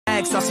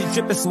swag, saucy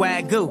drippin'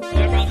 swag goo.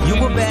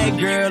 You a bad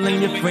girl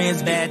and your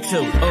friends bad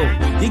too.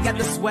 Oh, you got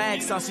the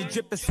swag, saucy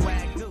drippin'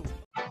 swag goo.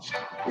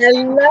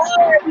 Hello,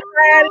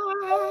 everybody.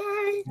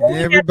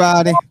 Hey,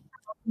 everybody.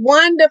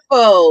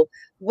 Wonderful.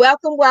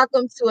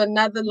 Welcome to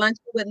another Lunch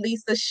with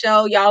Lisa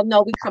show. Y'all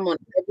know we come on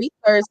every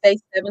Thursday,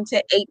 7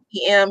 to 8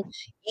 p.m.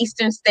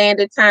 Eastern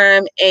Standard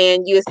Time.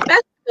 And you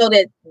especially know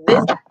that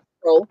this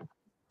April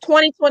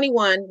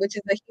 2021, which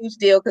is a huge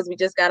deal because we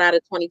just got out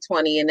of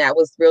 2020 and that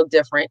was real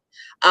different.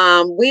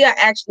 We are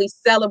actually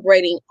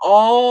celebrating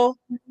all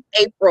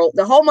April,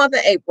 the whole month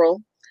of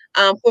April,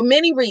 for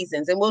many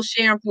reasons, and we'll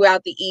share them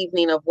throughout the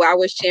evening of why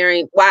we're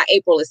sharing why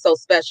April is so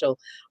special.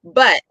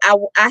 But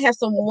I have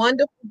some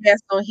wonderful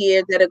guests on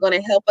here that are going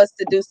to help us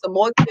to do some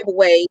more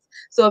giveaways.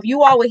 So if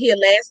you all were here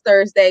last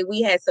Thursday,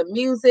 we had some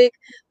music,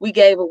 we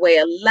gave away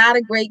a lot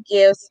of great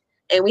gifts,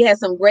 and we had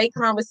some great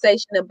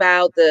conversation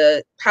about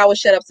the Power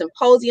Shut Up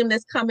Symposium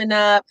that's coming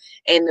up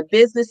and the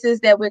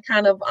businesses that we're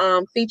kind of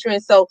featuring.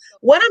 So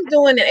what I'm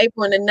doing in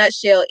April in a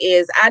nutshell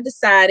is I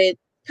decided,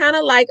 kind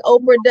of like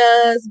Oprah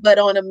does, but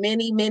on a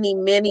mini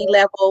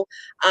level,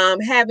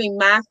 having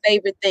my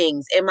favorite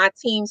things and my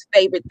team's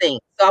favorite things.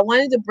 So I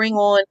wanted to bring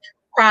on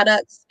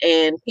products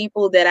and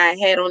people that I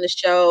had on the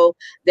show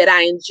that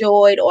I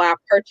enjoyed, or I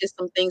purchased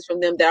some things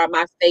from them that are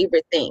my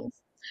favorite things.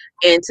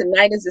 And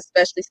tonight is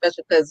especially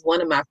special because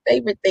one of my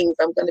favorite things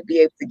I'm going to be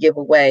able to give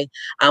away,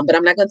 but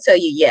I'm not going to tell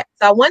you yet.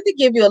 So I wanted to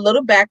give you a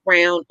little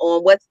background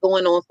on what's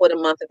going on for the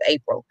month of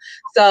April.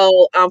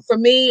 So for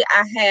me,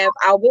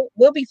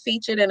 we'll be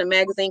featured in a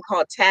magazine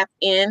called Tap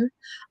In,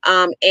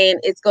 and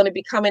it's going to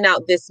be coming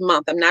out this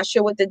month. I'm not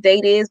sure what the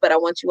date is, but I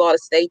want you all to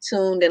stay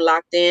tuned and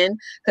locked in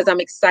because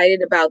I'm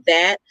excited about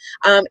that.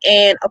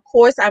 And of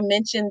course, I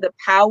mentioned the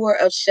Power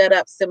of Shut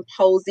Up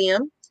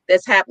Symposium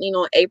that's happening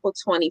on April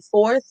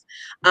 24th.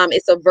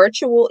 It's a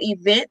virtual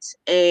event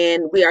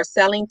and we are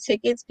selling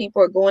tickets.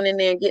 People are going in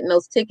there and getting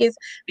those tickets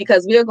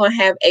because we are going to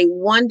have a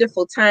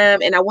wonderful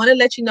time. And I want to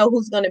let you know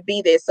who's going to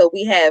be there. So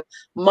we have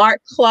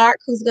Mark Clark,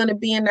 who's going to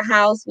be in the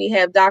house. We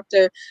have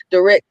Dr.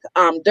 Derek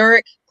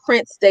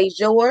Prince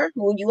DeJour,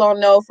 who you all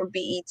know from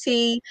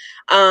BET,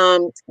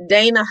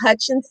 Dana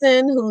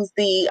Hutchinson, who's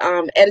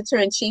the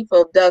editor-in-chief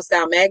of Dove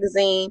Style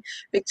Magazine,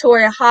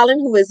 Victoria Holland,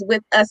 who is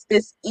with us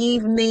this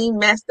evening,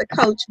 Master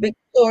Coach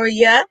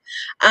Victoria.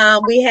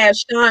 We have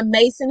Sean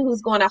Mason,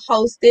 who's going to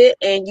host it,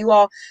 and you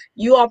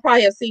all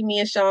probably have seen me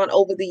and Sean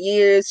over the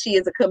years. She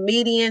is a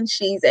comedian,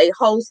 she's a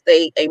host,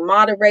 a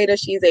moderator,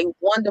 she's a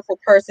wonderful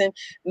person.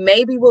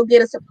 Maybe we'll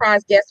get a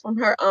surprise guest from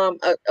her,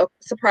 a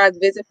surprise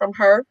visit from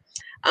her.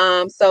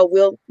 So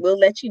we'll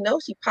let you know.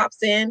 She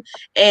pops in,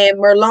 and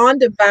Merlon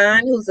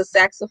Devine, who's a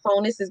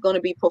saxophonist, is going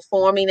to be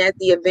performing at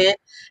the event.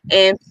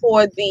 And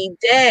for the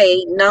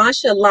day,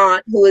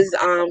 Nonchalant, who is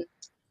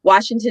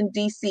Washington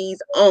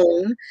DC's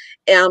own,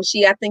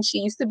 I think she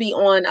used to be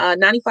on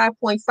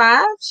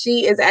 95.5.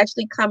 She is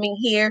actually coming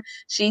here.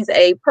 She's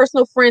a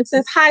personal friend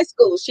since high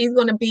school. She's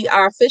going to be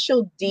our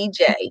official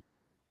DJ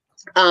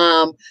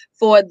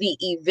for the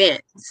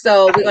event.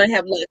 So we're going to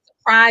have lots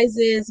of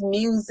prizes,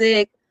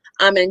 music,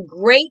 and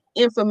great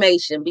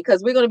information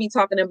because we're going to be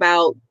talking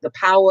about the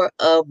power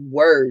of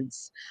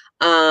words.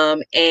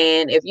 And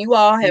if you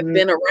all have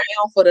been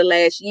around for the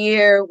last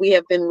year, we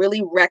have been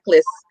really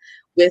reckless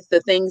with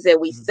the things that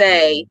we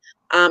say,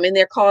 and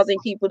they're causing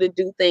people to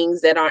do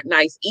things that aren't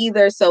nice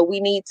either. So we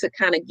need to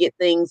kind of get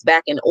things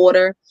back in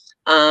order.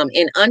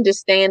 And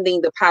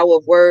understanding the power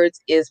of words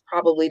is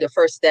probably the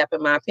first step,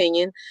 in my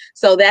opinion.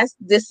 So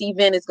this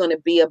event is going to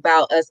be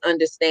about us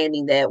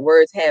understanding that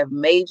words have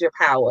major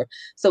power.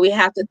 So we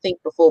have to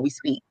think before we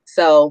speak.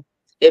 So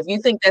if you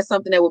think that's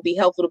something that would be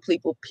helpful to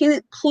people,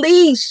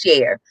 please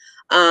share.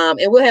 And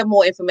we'll have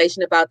more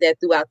information about that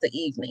throughout the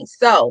evening.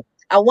 So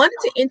I wanted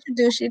to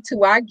introduce you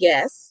to our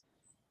guests.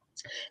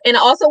 And I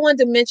also wanted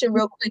to mention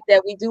real quick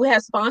that we do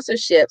have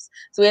sponsorships.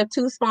 So we have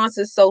 2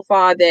 sponsors so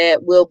far that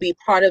will be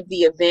part of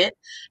the event.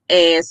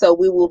 And so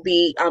we will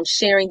be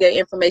sharing their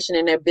information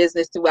and their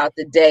business throughout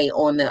the day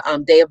on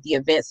the day of the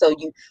event. So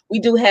we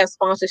do have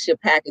sponsorship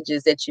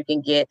packages that you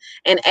can get,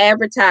 and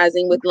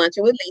advertising with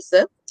Luncheon with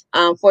Lisa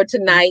for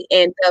tonight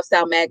and Dove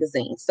Style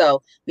Magazine.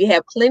 So we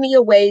have plenty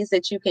of ways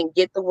that you can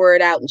get the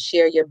word out and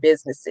share your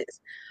businesses.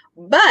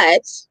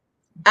 But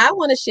I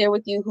want to share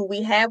with you who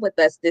we have with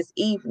us this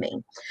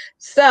evening.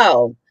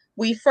 So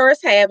we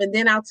first have, and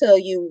then I'll tell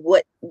you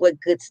what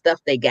good stuff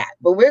they got.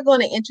 But we're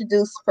going to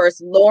introduce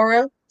first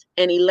Laura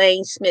and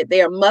Elaine Schmidt.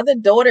 They are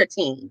mother-daughter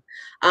team,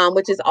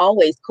 which is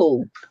always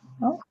cool.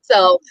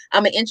 So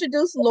I'm going to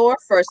introduce Laura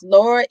first.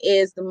 Laura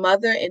is the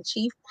mother and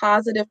chief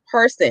positive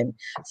person.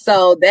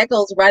 So that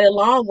goes right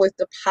along with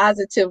the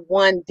positive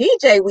one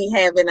DJ we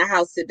have in the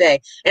house today.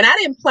 And I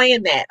didn't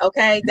plan that,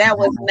 okay? That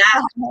was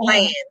not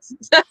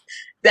planned.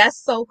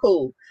 That's so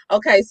cool.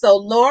 Okay, so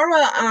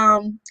Laura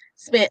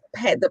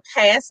had the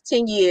past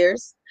 10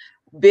 years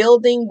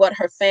building what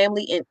her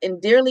family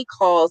endearly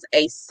calls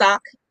a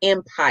sock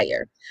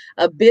empire.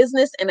 A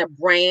business and a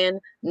brand,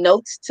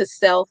 Notes to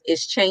Self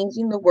is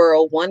changing the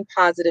world one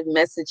positive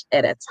message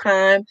at a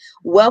time.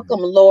 Welcome,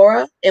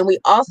 Laura. And we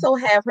also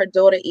have her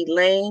daughter,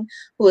 Elaine,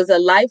 who is a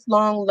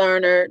lifelong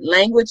learner,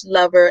 language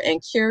lover,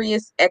 and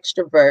curious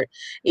extrovert.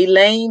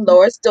 Elaine,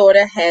 Laura's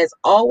daughter, has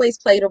always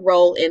played a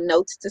role in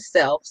Notes to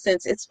Self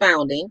since its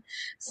founding,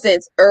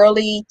 since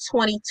early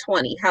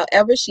 2020.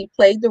 However, she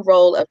played the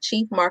role of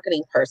chief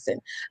marketing person.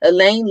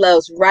 Elaine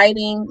loves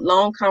writing,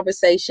 long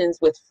conversations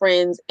with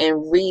friends,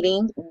 and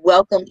reading.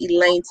 Welcome,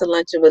 Elaine, to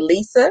Luncheon with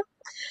Lisa.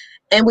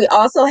 And we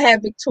also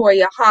have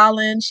Victoria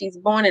Holland. She's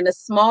born in a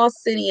small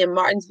city in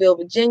Martinsville,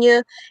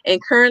 Virginia,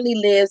 and currently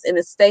lives in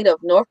the state of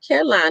North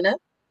Carolina.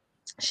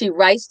 She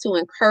writes to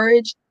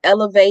encourage,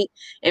 elevate,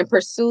 and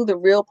pursue the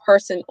real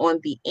person on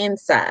the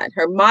inside.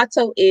 Her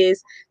motto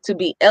is to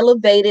be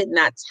elevated,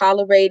 not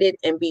tolerated,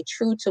 and be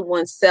true to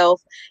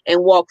oneself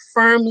and walk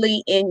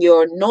firmly in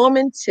your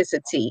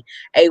normaticity,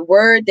 a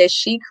word that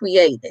she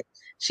created.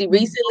 She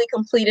recently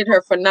completed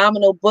her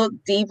phenomenal book,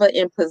 Diva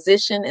in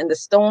Position in the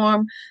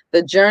Storm,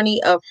 the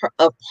journey of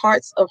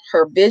parts of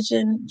her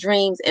vision,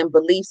 dreams, and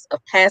beliefs of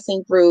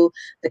passing through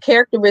the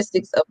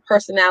characteristics of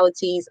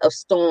personalities of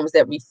storms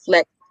that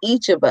reflect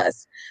each of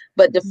us,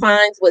 but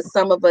defines what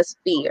some of us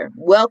fear.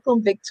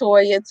 Welcome,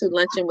 Victoria, to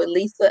Luncheon with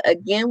Lisa.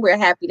 Again, we're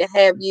happy to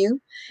have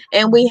you.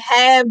 And we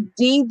have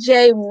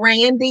DJ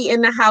Randy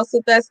in the house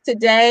with us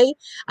today.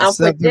 What's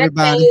up,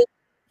 everybody?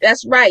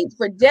 That's right.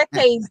 For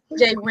decades,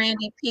 DJ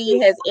Randy P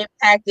has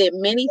impacted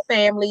many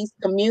families,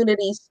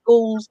 communities,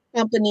 schools,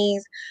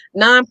 companies,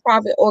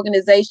 nonprofit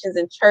organizations,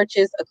 and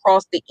churches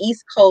across the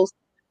East Coast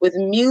with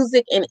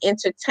music and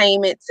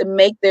entertainment to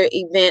make their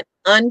event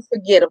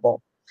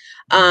unforgettable.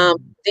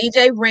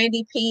 DJ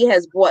Randy P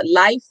has brought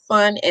life,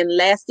 fun, and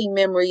lasting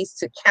memories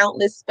to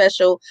countless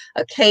special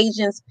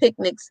occasions,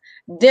 picnics,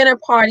 dinner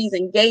parties,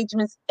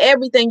 engagements,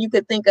 everything you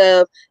could think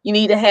of. You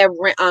need to have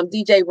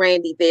DJ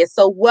Randy there.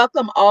 So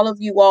welcome all of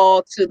you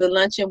all to the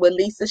Luncheon with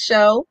Lisa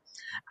show.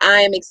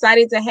 I am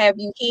excited to have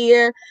you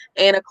here.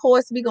 And of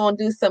course, we're going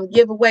to do some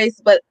giveaways,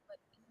 but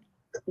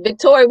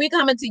Victoria, we're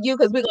coming to you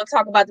because we're going to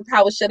talk about the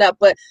Power Shut Up.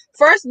 But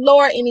first,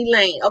 Laura and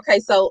Elaine. Okay,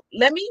 so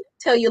let me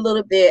tell you a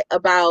little bit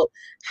about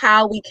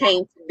how we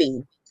came to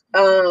be.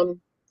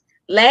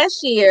 Last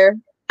year,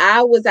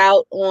 I was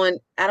out on,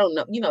 I don't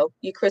know,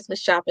 your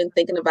Christmas shopping,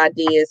 thinking of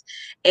ideas.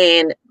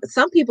 And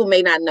some people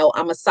may not know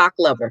I'm a sock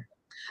lover.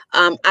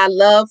 I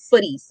love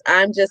footies.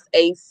 I'm just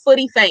a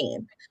footy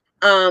fan.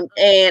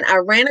 And I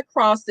ran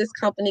across this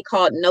company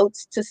called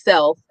Notes to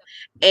Self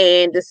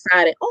and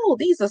decided, oh,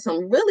 these are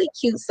some really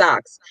cute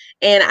socks.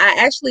 And I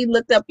actually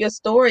looked up your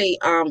story,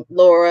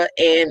 Laura,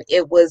 and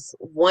it was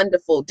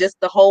wonderful. Just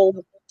the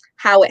whole,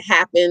 how it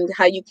happened,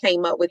 how you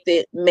came up with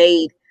it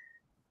made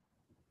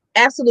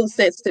absolute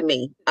sense to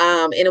me.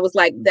 And it was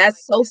like,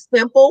 that's so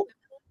simple.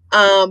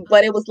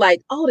 But it was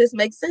like, oh, this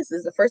makes sense. This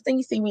is the first thing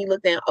you see when you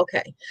look down.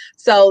 Okay.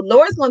 So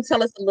Laura's going to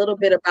tell us a little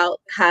bit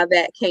about how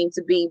that came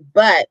to be,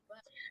 but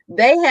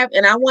they have,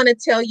 and I want to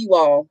tell you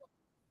all,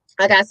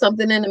 I got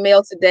something in the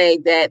mail today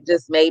that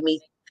just made me,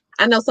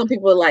 I know some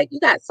people are like, you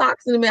got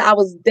socks in the mail. I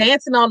was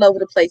dancing all over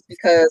the place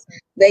because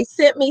they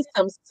sent me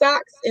some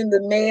socks in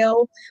the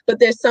mail, but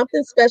there's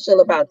something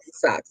special about these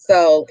socks.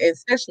 So,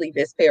 especially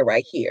this pair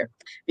right here,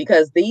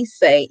 because these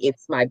say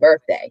it's my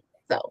birthday.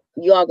 So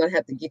you all going to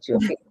have to get you a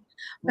pair.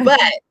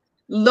 But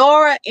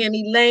Laura and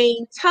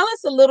Elaine, tell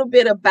us a little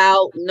bit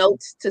about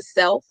Notes to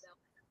Self.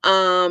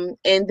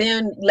 And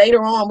then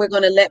later on, we're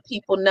going to let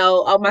people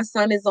know, oh, my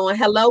son is on.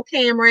 Hello,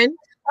 Cameron.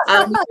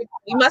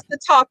 We must have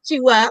talked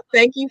you up.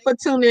 Thank you for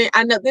tuning in.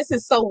 I know this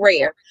is so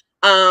rare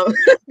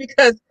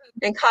because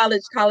in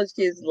college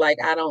kids like,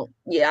 I don't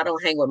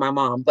hang with my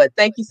mom, but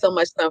thank you so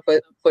much, son,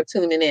 for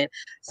tuning in.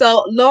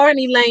 So Laura and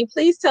Elaine,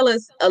 please tell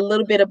us a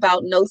little bit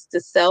about Notes to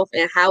Self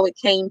and how it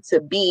came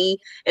to be.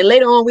 And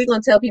later on, we're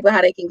going to tell people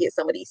how they can get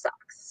some of these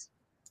socks.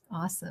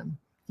 Awesome.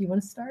 You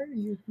want to start? Or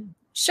you?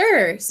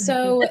 Sure.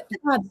 So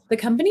the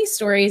company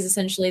story is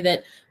essentially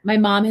that my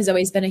mom has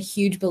always been a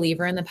huge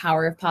believer in the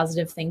power of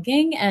positive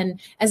thinking. And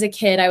as a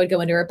kid, I would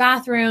go into her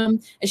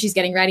bathroom as she's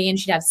getting ready and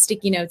she'd have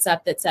sticky notes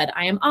up that said,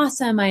 I am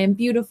awesome, I am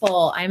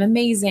beautiful, I am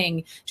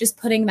amazing. Just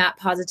putting that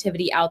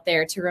positivity out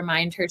there to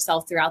remind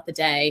herself throughout the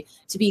day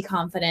to be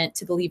confident,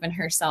 to believe in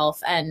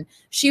herself. And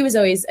she was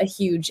always a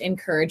huge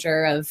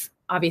encourager of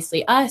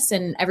obviously us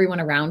and everyone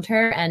around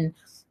her. And,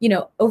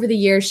 over the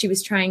years, she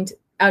was trying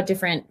out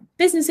different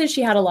businesses.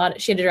 She had a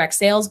direct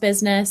sales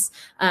business.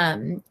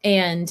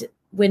 And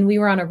when we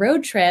were on a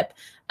road trip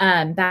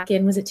back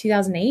in, was it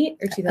 2008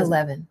 or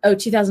 2011? Oh,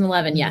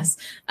 2011. Mm-hmm. Yes.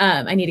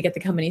 I need to get the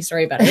company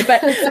story better,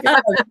 but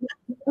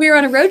we were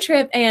on a road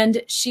trip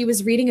and she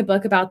was reading a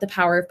book about the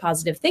power of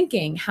positive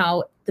thinking,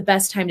 how the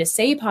best time to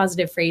say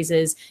positive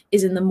phrases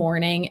is in the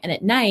morning and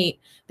at night,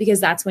 because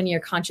that's when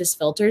your conscious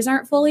filters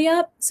aren't fully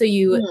up. So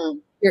you're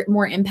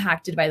more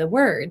impacted by the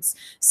words.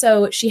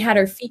 So she had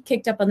her feet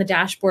kicked up on the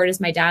dashboard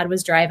as my dad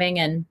was driving.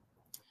 And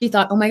she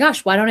thought, oh my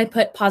gosh, why don't I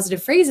put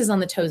positive phrases on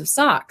the toes of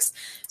socks?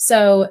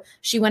 So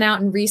she went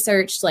out and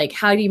researched, like,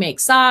 how do you make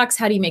socks?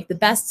 How do you make the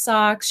best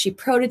socks? She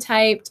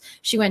prototyped.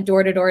 She went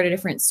door to door to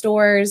different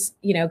stores,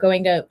 you know,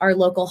 going to our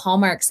local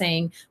Hallmark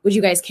saying, would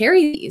you guys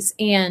carry these?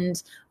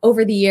 And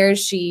over the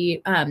years,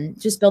 she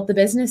just built the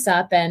business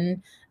up.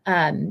 And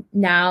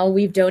now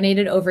we've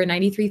donated over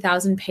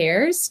 93,000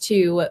 pairs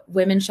to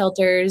women's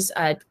shelters,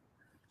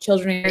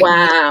 children.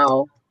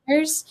 Wow.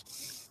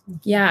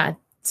 Yeah.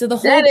 So the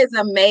whole that is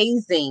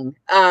amazing.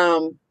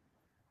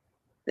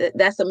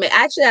 That's amazing.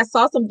 Actually, I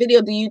saw some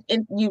video. Do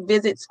you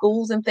visit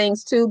schools and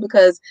things too?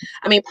 Because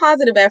I mean,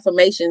 positive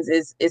affirmations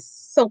is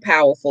so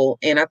powerful,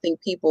 and I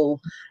think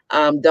people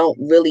don't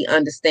really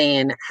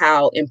understand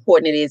how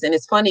important it is. And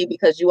it's funny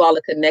because you all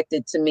are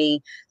connected to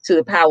me to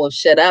the power of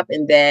shut up,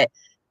 and that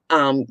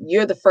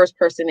you're the first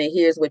person that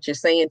hears what you're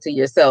saying to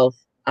yourself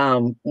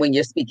when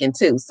you're speaking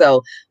too.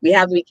 So we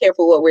have to be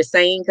careful what we're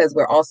saying because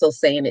we're also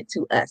saying it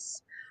to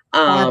us.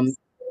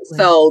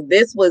 So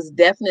this was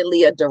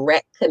definitely a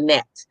direct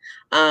connect.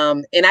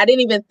 And I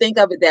didn't even think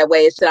of it that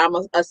way. It's that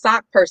I'm a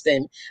sock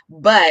person,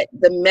 but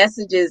the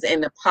messages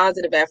and the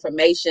positive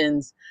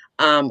affirmations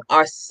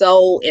are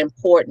so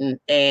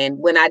important. And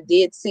when I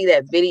did see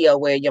that video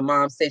where your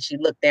mom said she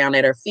looked down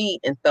at her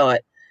feet and thought,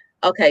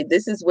 okay,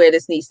 this is where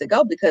this needs to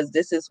go, because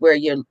this is where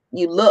you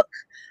look.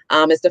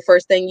 It's the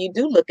first thing you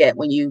do look at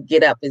when you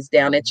get up is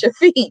down at your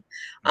feet.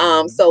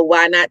 So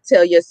why not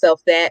tell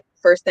yourself that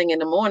first thing in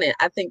the morning?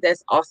 I think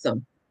that's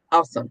awesome.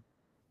 Awesome.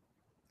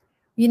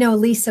 You know,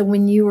 Lisa,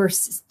 when you were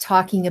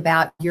talking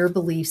about your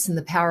beliefs and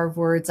the power of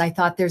words, I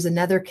thought there's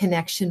another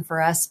connection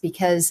for us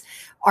because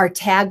our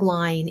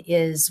tagline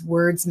is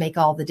words make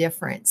all the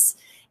difference.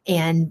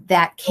 And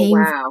that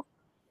came from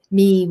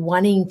me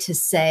wanting to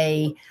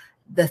say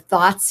the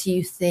thoughts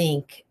you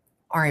think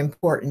are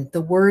important. The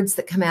words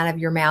that come out of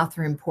your mouth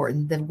are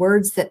important. The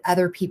words that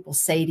other people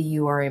say to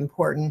you are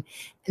important.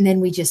 And then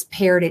we just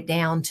pared it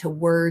down to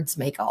words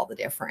make all the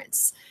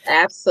difference.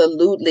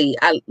 Absolutely.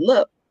 I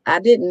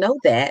didn't know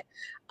that.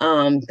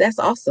 That's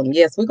awesome.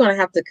 Yes, we're going to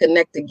have to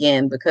connect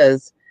again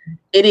because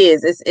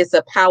it's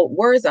a power.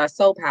 Words are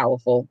so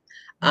powerful.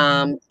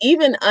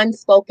 Even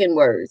unspoken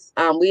words.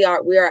 We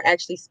are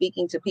actually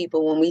speaking to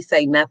people when we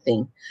say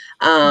nothing.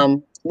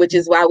 Which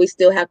is why we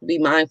still have to be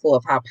mindful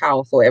of how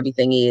powerful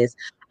everything is.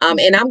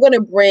 And I'm going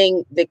to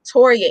bring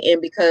Victoria in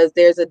because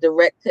there's a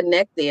direct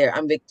connect there.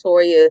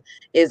 Victoria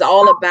is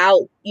all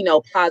about, you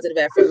know, positive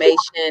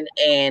affirmation.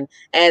 And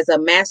as a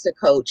master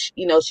coach,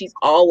 you know, she's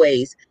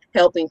always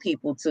helping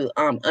people to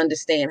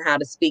understand how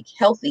to speak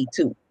healthy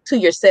to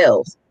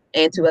yourselves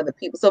and to other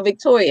people. So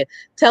Victoria,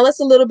 tell us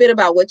a little bit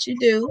about what you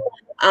do.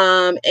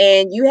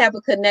 And you have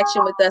a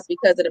connection with us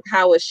because of the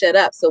power of shut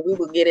up. So we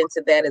will get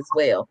into that as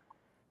well.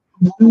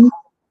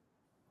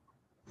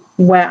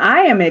 Well,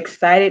 I am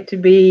excited to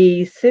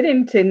be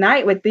sitting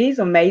tonight with these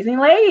amazing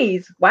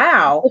ladies.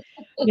 Wow.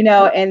 You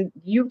know, and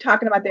you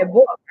talking about that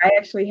book, I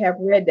actually have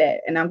read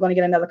that, and I'm going to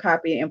get another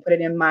copy and put it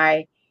in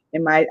my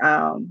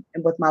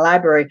with my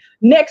library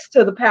next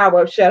to the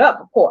power of shut up,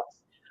 of course.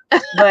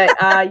 But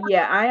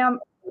yeah, I am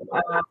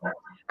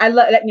I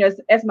love that, you know,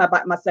 it's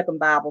my second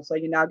Bible, so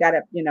you know, I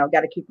gotta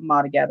keep them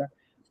all together.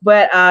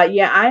 But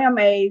yeah, I am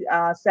a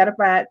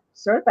certified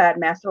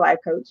master life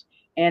coach,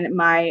 and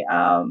my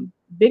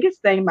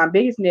biggest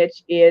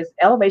niche is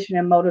elevation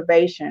and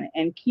motivation,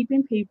 and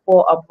keeping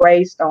people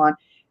abreast on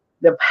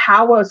the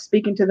power of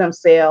speaking to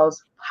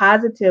themselves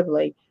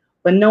positively,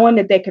 but knowing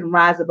that they can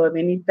rise above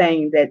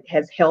anything that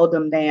has held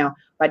them down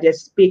by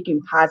just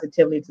speaking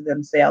positively to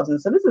themselves. And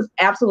so this is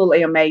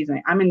absolutely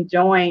amazing. I'm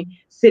enjoying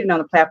sitting on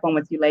the platform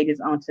with you ladies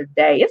on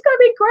today. It's going to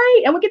be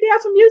great. And we get to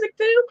have some music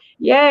too.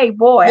 Yay,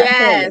 boy.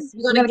 Yes,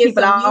 we're going to keep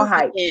it all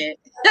hype. Yes.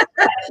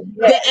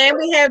 And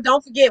we have,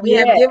 don't forget, we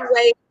have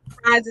giveaways,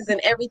 prizes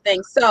and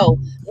everything. So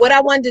what I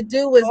wanted to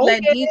do was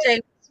let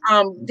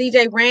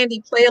DJ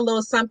Randy play a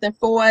little something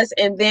for us,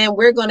 and then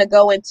we're going to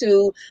go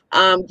into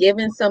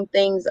giving some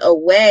things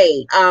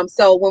away.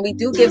 So when we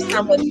do give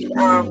somebody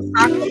stock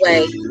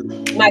away,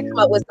 we might come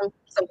up with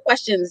some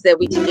questions that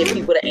we can get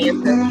people to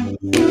answer.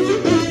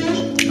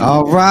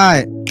 All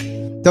right.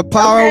 The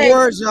power of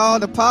words, y'all.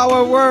 The power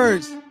of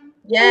words.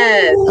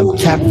 Yes. I'm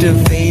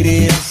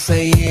captivated,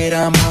 say it,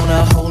 I'm on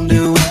a whole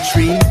new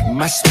retreat.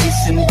 My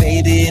space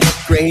invaded,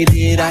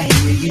 upgraded, I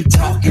hear you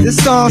talking. This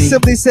song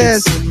simply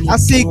says, I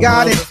see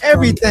God in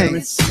everything.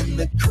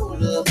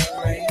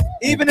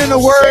 Even in the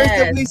words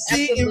that we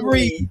see and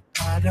read.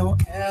 I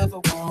don't ever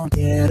want to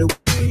get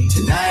away.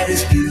 Tonight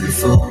is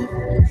beautiful.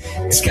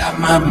 It's got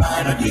my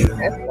mind on you.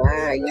 That's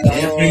right,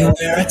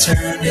 everywhere I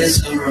turn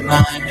is a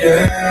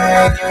reminder.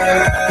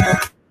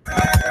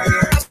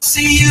 I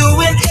see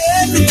you in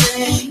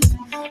everything,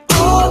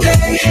 all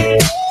day.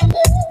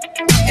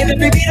 And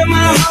every beat of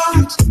my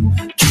heart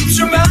keeps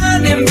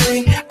reminding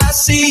me. I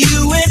see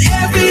you in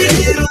every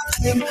little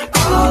thing,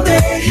 all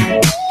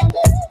day.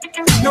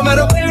 No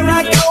matter where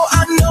I go,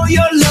 I know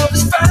your love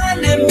is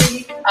finding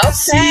me.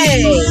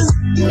 Okay.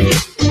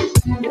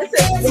 This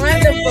is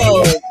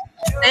wonderful.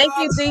 Thank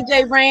you,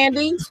 DJ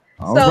Randy.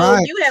 All So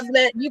right.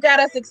 you got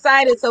us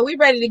excited. So we're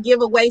ready to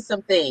give away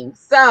some things.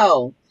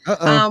 So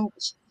Uh-oh.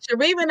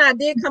 Shariva and I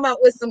did come up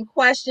with some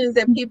questions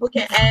that people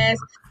can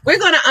ask. We're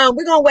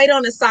gonna wait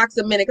on the socks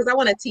a minute because I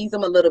want to tease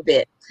them a little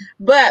bit.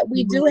 But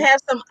we do have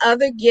some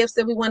other gifts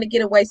that we want to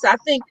get away. So I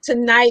think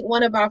tonight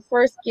one of our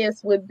first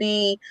gifts would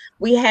be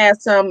we have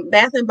some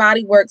Bath and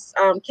Body Works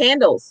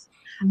candles.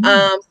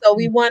 So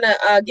we want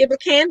to give a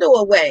candle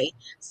away.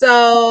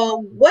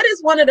 So what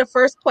is one of the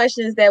first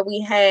questions that we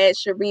had,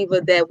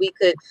 Shariva, that we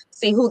could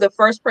see who the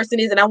first person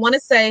is? And I want to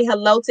say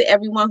hello to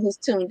everyone who's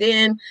tuned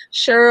in,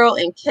 Cheryl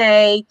and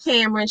Kay,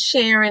 Cameron,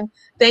 Sharon.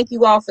 Thank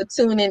you all for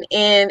tuning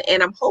in.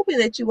 And I'm hoping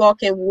that you all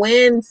can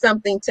win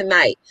something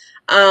tonight.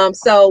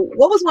 So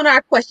what was one of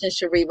our questions,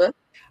 Shariva?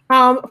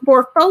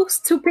 For folks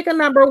to pick a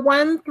number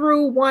 1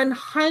 through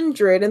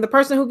 100, and the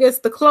person who gets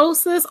the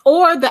closest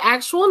or the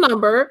actual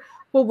number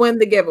will win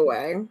the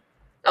giveaway.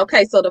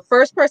 Okay, so the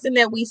first person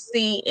that we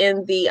see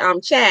in the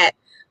chat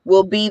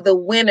will be the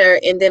winner,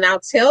 and then I'll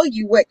tell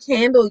you what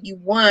candle you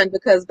won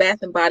because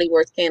Bath and Body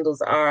Works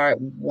candles are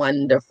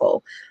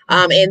wonderful.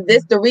 And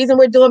the reason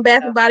we're doing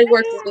Bath and Body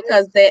Works is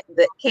because the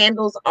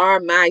candles are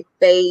my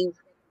fave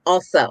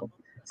also.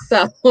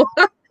 So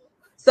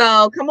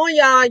so come on,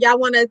 y'all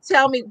want to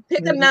tell me,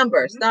 pick a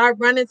number, start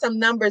running some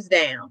numbers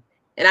down.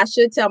 And I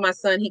should tell my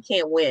son he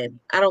can't win.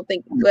 I don't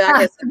think, well,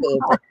 I guess I could,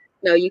 but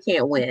no, you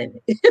can't win.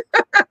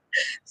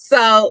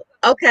 So,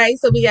 okay,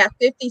 so we got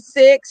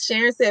 56.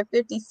 Sharon said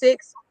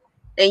 56.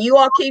 And you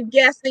all keep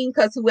guessing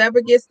because whoever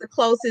gets the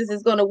closest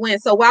is going to win.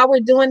 So while we're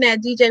doing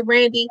that, DJ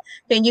Randy,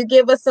 can you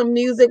give us some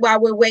music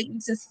while we're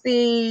waiting to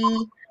see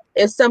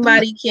if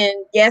somebody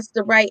can guess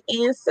the right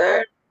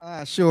answer?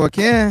 I sure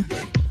can.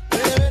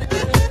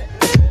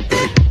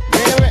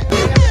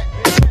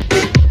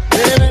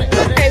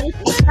 Okay, we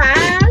see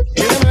 5.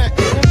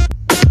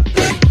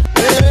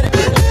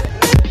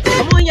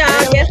 Come on,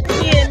 y'all. Guess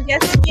again.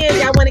 Guess again.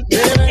 Y'all want to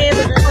get the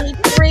candle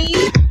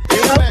 23?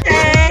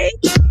 Okay.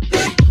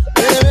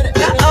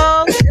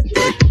 Uh-oh.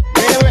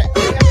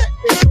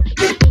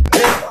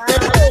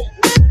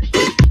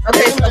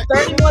 Okay, so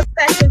 30 more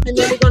seconds, and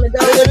then we're going to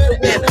go with the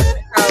winner.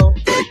 So,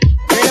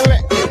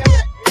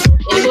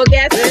 any more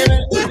guesses?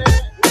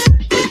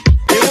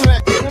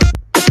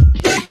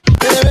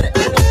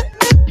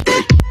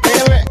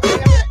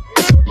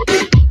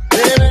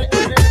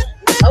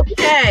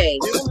 Okay.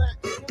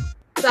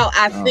 So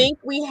I think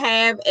we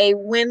have a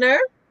winner.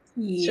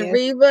 Yeah.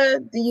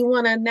 Shariva, do you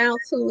want to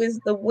announce who is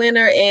the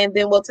winner, and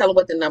then we'll tell them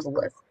what the number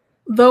was?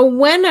 The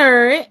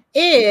winner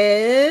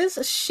is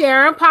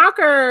Sharon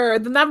Parker.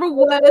 The number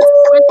was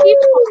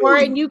 24,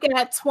 and you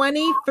got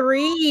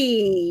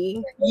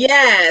 23.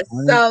 Yes.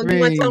 So you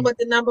want to 23. tell them what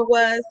the number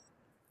was?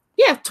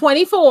 Yeah,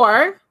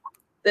 24.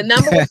 The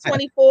number was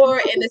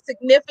 24, and the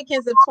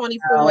significance of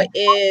 24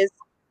 is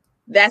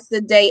that's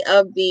the day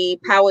of the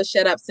Power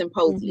Shut Up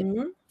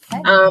Symposium.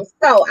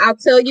 So I'll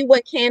tell you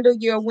what candle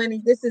you're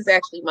winning. This is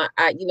actually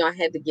I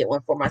had to get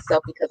one for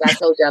myself because I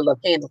told you I love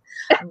candles.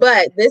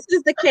 But this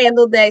is the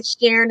candle that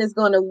Sharon is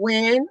going to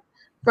win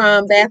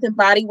from Bath and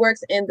Body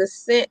Works, and the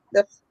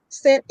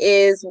scent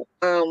is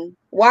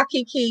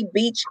Waikiki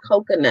Beach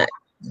Coconut.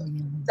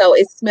 So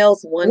it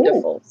smells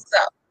wonderful. So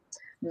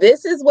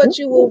this is what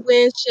you will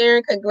win,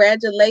 Sharon.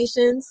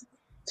 Congratulations.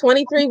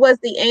 23 was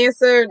the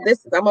answer.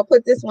 I'm gonna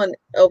put this one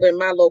over in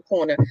my little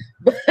corner,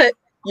 but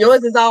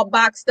yours is all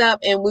boxed up,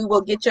 and we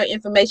will get your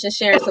information,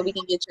 Sharon, so we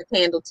can get your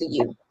candle to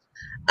you.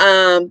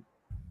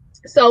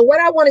 So what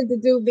I wanted to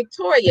do,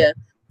 Victoria,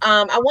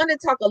 I want to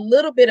talk a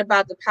little bit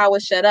about the Power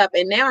Shut Up,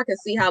 and now I can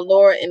see how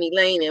Laura and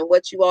Elaine and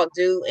what you all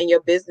do and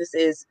your business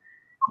is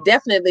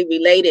definitely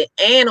related.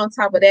 And on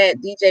top of that,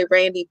 DJ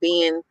Randy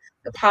being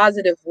the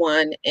positive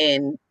one,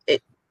 and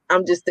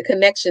I'm just, the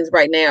connections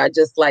right now are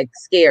just like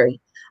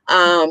scary.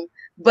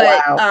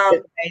 But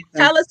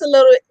tell us a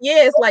little,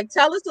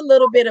 tell us a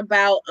little bit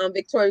about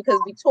Victoria, because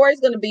Victoria is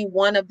going to be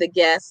one of the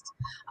guest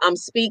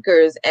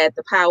speakers at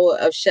the Power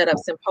of Shut Up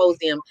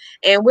Symposium.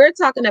 And we're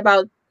talking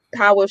about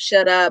Power of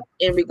Shut Up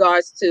in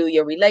regards to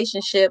your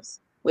relationships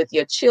with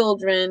your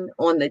children,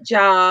 on the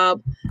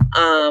job.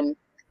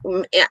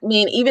 I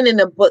mean, even in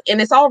the book, and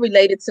it's all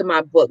related to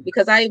my book,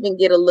 because I even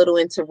get a little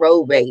into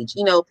road rage.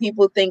 You know,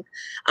 people think,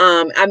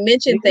 I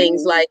mentioned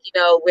things like, you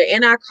know, we're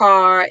in our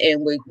car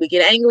and we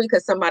get angry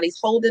because somebody's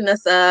holding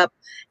us up,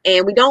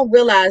 and we don't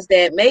realize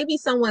that maybe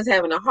someone's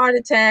having a heart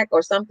attack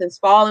or something's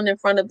falling in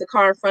front of the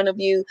car in front of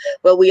you.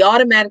 But we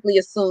automatically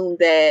assume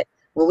that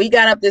when we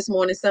got up this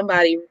morning,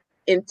 somebody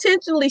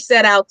intentionally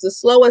set out to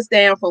slow us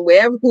down from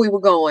wherever we were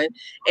going,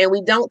 and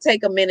we don't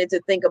take a minute to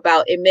think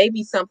about it. May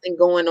be something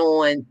going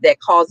on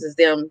that causes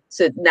them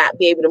to not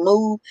be able to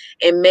move,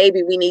 and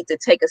maybe we need to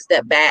take a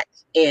step back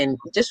and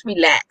just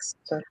relax,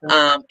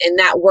 and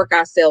not work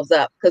ourselves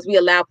up, because we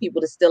allow people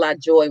to steal our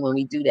joy when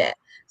we do that.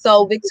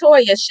 So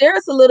Victoria, share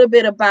us a little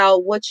bit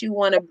about what you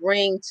want to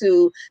bring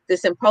to the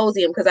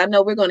symposium, because I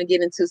know we're going to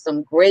get into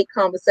some great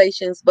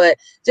conversations, but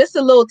just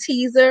a little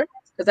teaser,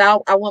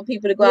 because I want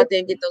people to go out there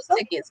and get those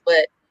tickets.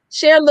 But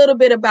share a little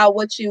bit about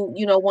what you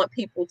want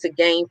people to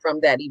gain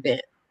from that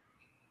event.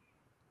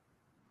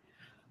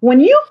 When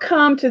you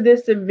come to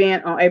this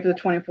event on April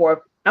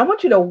 24th, I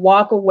want you to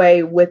walk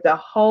away with the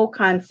whole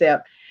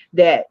concept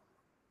that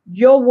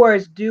your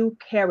words do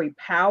carry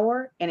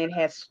power and it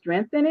has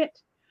strength in it.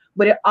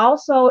 But it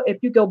also, if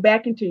you go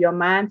back into your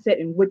mindset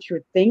and what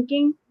you're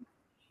thinking,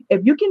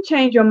 if you can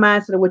change your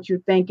mindset of what you're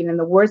thinking, and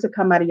the words that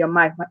come out of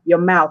your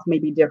mouth may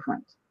be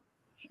different.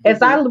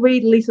 As I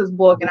read Lisa's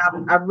book, and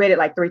I've read it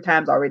like 3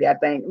 times already, I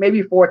think,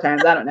 maybe 4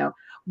 times, I don't know.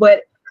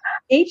 But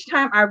each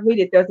time I read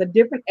it, there's a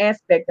different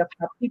aspect of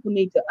how people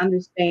need to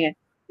understand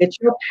that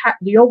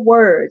your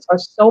words are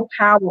so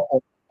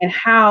powerful, and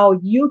how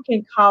you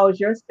can cause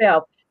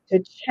yourself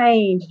to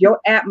change your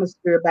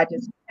atmosphere by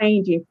just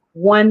changing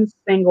one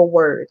single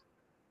word.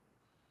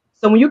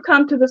 So when you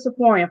come to the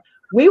Sephorium,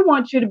 we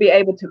want you to be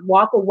able to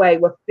walk away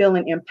with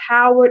feeling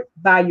empowered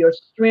by your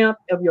strength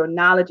of your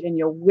knowledge and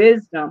your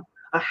wisdom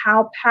of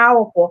how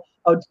powerful,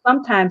 or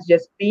sometimes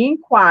just being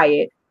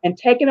quiet and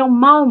taking a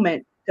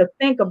moment to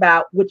think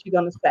about what you're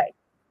going to say.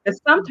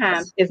 Because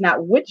sometimes it's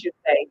not what you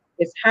say,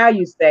 it's how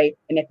you say,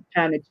 and at the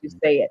time that you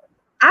say it.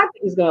 I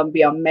think it's going to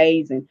be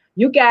amazing.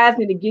 You guys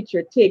need to get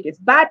your tickets.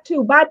 Buy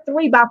 2, buy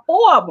 3, buy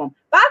 4 of them,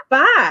 buy 5.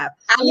 I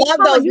love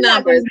those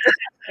numbers.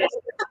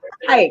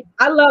 Hey,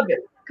 I love it.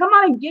 Come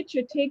on and get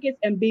your tickets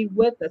and be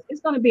with us.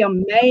 It's going to be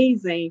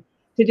amazing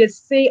to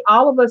just see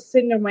all of us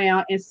sitting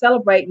around and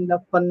celebrating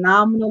the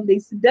phenomenal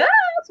Lisa Dubs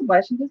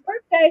Washington's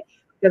birthday.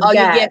 Oh,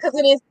 yeah, because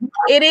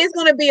it is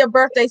going to be a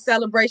birthday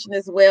celebration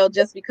as well,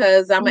 just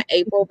because I'm an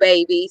April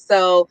baby.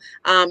 So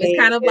it's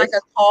kind of like a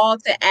call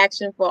to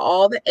action for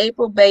all the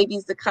April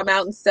babies to come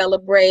out and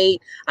celebrate.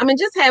 I mean,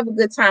 just have a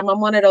good time. I'm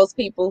one of those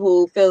people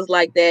who feels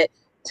like that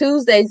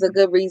Tuesday's a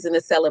good reason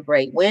to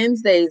celebrate.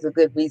 Wednesday's a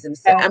good reason to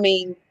celebrate. I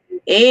mean,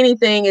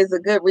 anything is a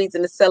good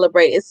reason to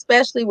celebrate,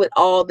 especially with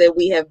all that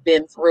we have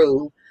been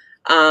through.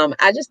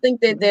 I just think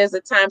that there's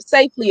a time,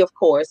 safely, of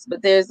course,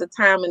 but there's a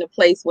time and a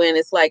place when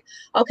it's like,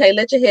 okay,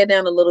 let your head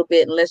down a little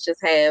bit and let's just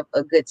have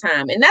a good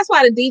time. And that's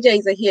why the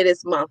DJs are here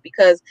this month,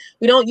 because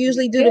we don't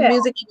usually do the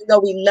music, even though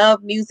we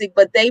love music,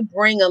 but they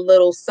bring a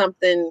little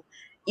something,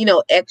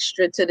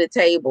 extra to the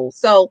table.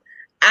 So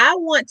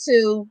I'm going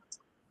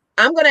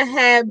to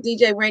have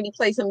DJ Randy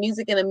play some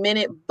music in a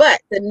minute,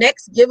 but the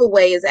next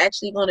giveaway is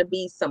actually going to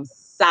be some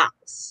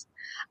socks.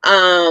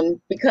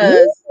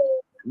 Because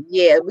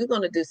yeah, we're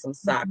going to do some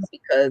socks,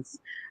 because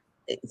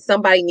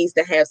somebody needs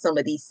to have some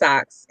of these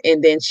socks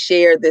and then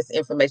share this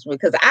information,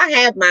 because I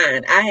have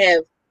mine. I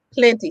have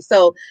plenty.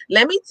 So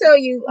let me tell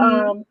you,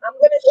 I'm going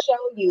to show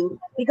you,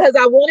 because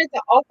I wanted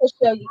to also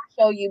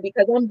show you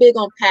because I'm big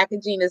on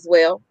packaging as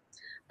well.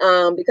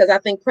 Because I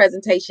think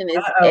presentation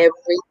is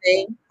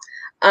everything.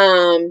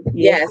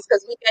 Yes,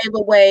 because we gave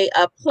away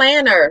a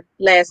planner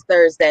last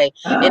Thursday,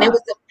 and it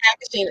was the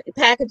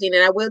packaging.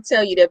 And I will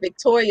tell you that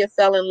Victoria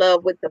fell in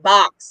love with the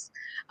box.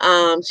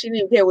 She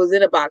didn't care what was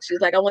in a box. She's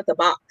like, I want the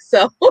box.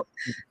 So let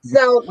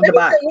me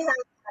tell you how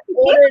I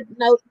ordered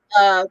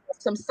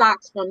some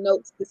socks from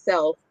Notes to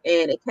Self,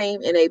 and it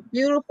came in a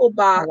beautiful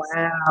box.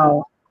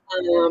 Wow.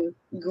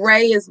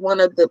 Gray is one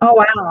of the. Oh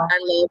wow!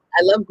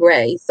 I love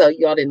gray. So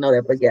y'all didn't know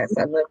that, but yes,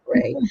 I love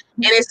gray. And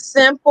it's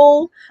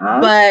simple,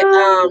 but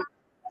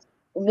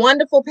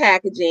wonderful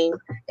packaging.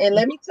 And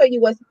let me tell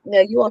you what. Now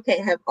you all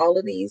can't have all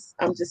of these.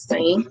 I'm just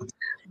saying,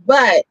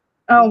 but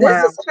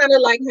this is kind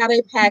of like how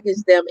they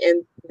package them,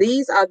 and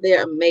these are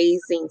their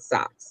amazing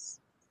socks.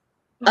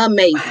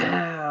 Amazing.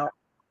 Wow.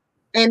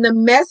 And the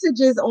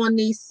messages on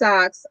these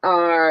socks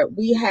are: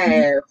 we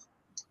have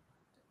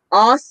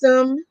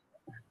awesome.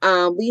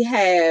 We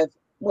have,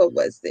 what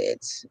was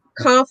it?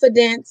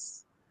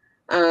 Confidence.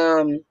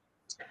 Home,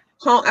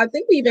 I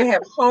think we even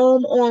have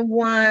home on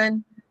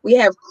one. We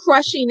have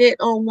crushing it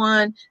on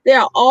one.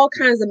 There are all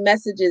kinds of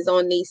messages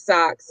on these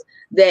socks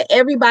that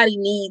everybody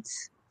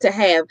needs to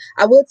have.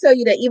 I will tell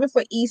you that even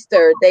for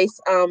Easter,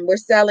 we're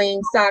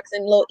selling socks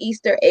and little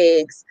Easter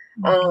eggs.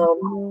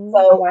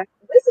 So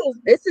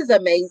this is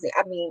amazing.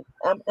 I mean,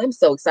 I'm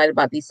so excited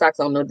about these socks.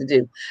 I don't know what to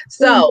do.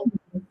 So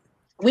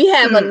we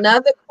have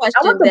another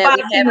question that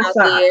we have out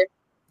there.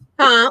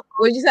 Huh?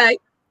 What'd you say?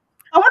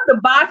 I want the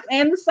box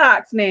and the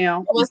socks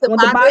now. I want the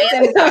box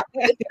and the socks.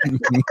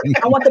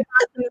 I want the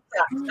box and the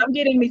socks. I'm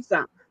getting me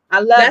some.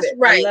 I love it. That's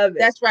right. I love it.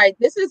 That's right.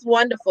 This is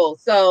wonderful.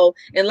 So,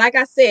 and like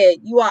I said,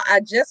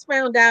 I just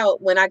found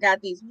out when I got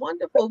these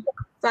wonderful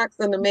socks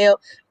in the mail,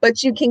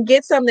 but you can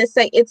get some that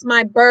say it's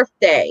my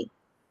birthday.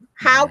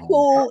 How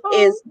cool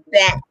is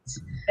that?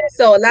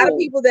 So a lot of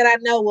people that I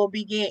know will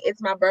begin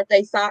it's my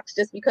birthday socks,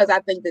 just because I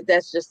think that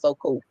that's just so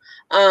cool.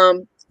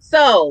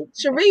 So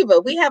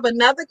Shariva, we have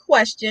another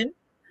question.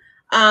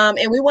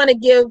 And we want to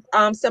give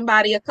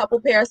somebody a couple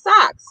pair of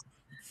socks.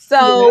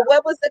 So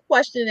what was the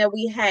question that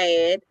we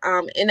had?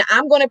 And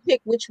I'm going to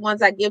pick which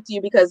ones I give to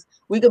you, because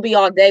we could be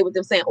all day with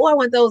them saying, oh, I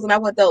want those and I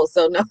want those.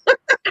 So no,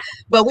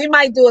 but we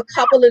might do a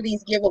couple of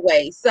these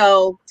giveaways.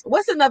 So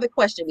what's another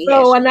question we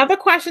have? So another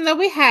question that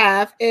we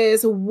have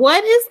is,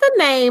 what is the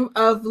name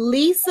of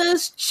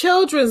Lisa's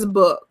children's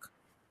book?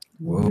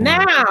 Whoa.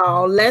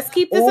 Now, let's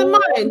keep this in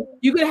mind.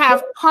 You could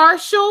have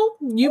partial.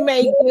 You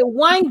may get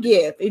one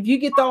gift. If you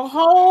get the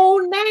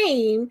whole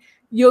name,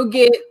 you'll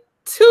get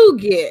 2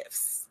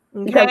 gifts.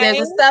 Okay? Because there's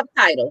a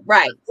subtitle,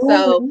 right?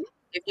 So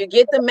if you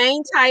get the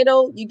main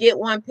title, you get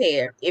 1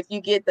 pair. If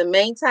you get the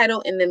main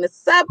title and then the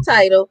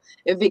subtitle,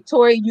 and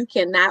Victoria, you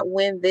cannot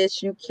win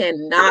this. You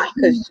cannot,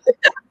 because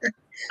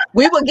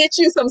we will get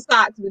you some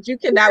socks, but you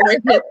cannot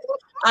win this.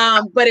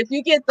 But if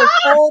you get the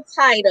full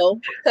title,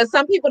 because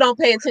some people don't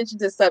pay attention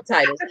to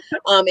subtitles.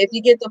 If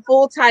you get the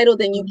full title,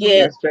 then you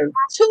get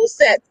 2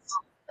 sets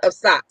of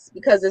socks,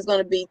 because it's going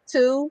to be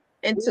 2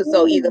 and 2.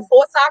 So either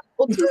 4 socks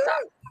or 2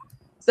 socks.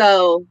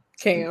 So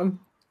Cam,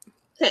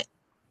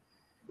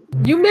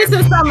 you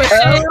missing some,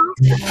 Michelle?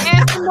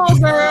 And some more,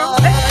 girl.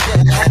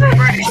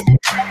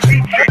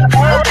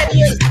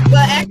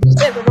 Well, actually,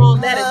 there's a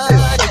wrong letter too.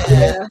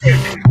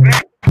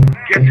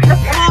 Come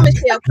on,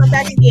 Michelle, come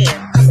back again.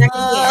 Come back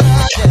again.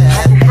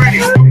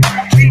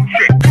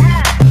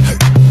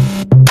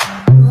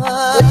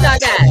 What y'all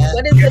got?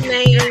 What is the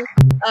name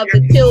of the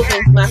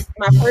children's,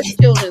 my first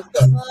children's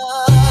book?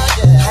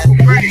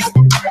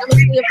 Let me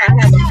see if I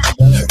have it.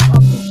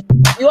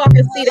 You all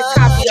can see the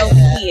copy over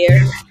here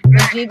from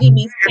Gigi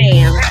meets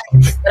Cam,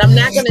 but I'm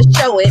not going to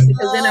show it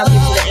because then I'll give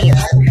you the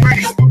answer.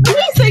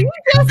 Lisa, you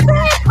just said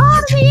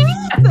part of the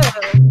answer.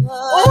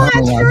 Oh, I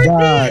sure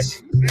did.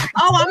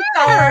 Oh, I'm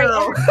sorry.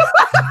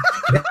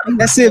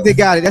 Let's see if they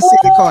got it. Let's see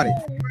if they caught it.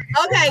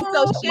 Okay, so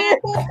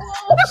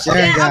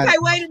Sharon got okay,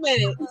 it. wait a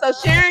minute. So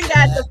Sharon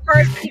got the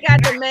first, she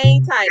got the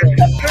main title,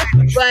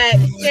 but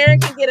Sharon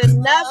can get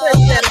another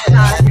set of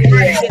socks and get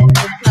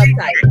the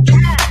subtitle.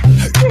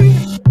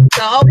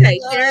 So okay,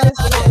 Sharon is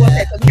the one.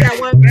 Okay, so we got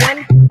one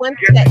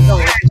set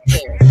going for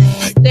Sharon.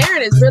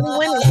 Sharon is really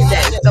winning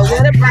today. So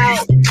what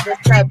about the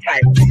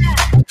subtitle?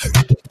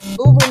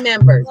 Who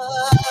remembers?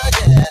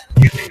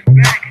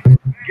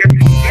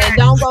 And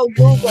don't go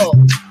Google.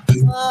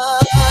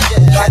 Watch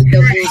the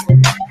Google.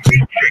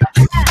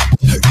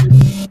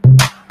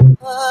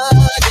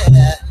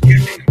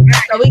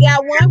 So we got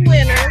 1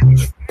 winner.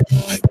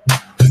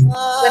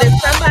 But if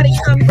somebody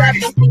comes up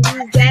and can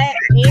use that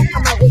and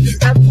come up with the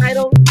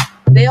subtitle,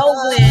 they'll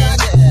win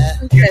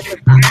 2 sets of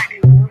socks.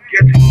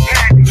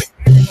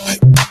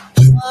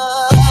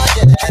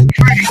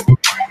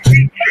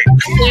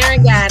 Sharon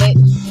got it.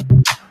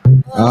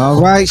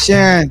 All right,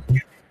 Sharon.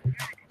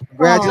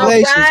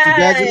 Congratulations. Right.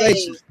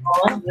 Congratulations.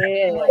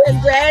 Yeah.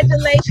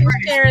 Congratulations,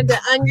 Sharon. The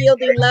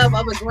Unyielding Love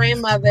of a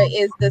Grandmother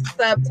is the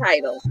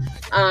subtitle.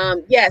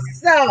 Yes,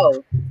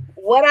 so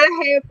what I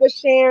have for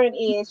Sharon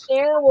is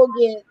Sharon will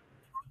get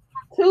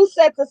 2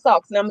 sets of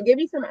socks. And I'm gonna give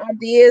you some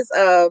ideas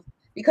of,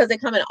 because they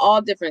come in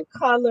all different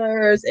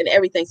colors and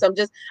everything. So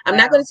I'm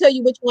not going to tell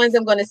you which ones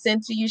I'm going to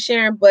send to you,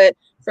 Sharon, but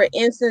for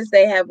instance,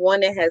 they have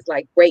one that has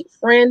like great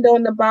friend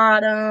on the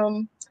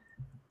bottom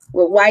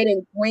with white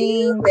and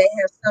green. They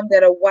have some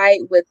that are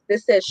white with,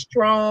 this says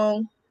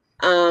strong,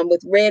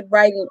 with red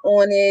writing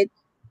on it.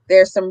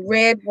 There's some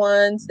red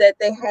ones that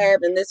they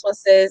have, and this one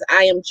says,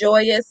 I am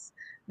joyous.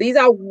 These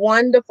are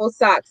wonderful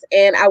socks.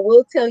 And I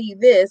will tell you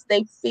this,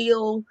 they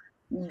feel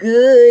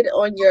good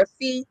on your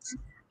feet.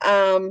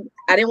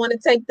 I didn't want to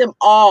take them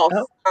off.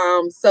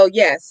 So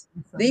yes,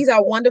 these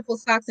are wonderful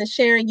socks. And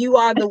Sharon, you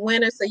are the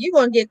winner. So you're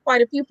going to get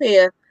quite a few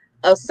pair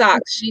of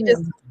socks.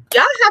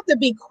 Y'all have to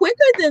be quicker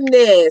than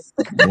this.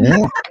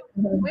 Yeah.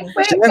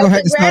 Sharon gonna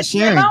have to start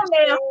sharing.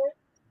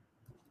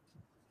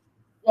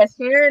 Yes,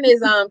 Sharon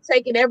is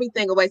taking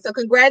everything away. So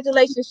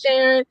congratulations,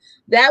 Sharon.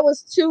 That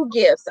was 2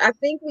 gifts. I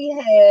think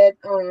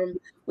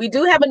we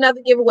do have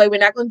another giveaway. We're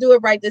not going to do it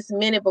right this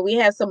minute, but we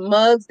have some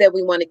mugs that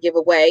we want to give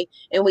away.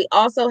 And we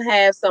also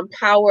have some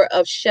Power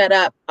of Shut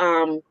Up,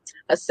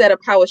 a set of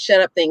Power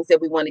Shut Up things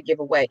that we want to give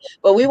away.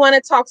 But we want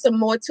to talk some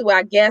more to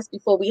our guests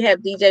before we have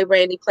DJ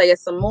Randy play us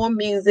some more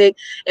music.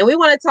 And we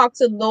want to talk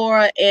to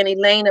Laura and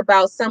Elaine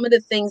about some of the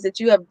things that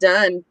you have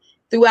done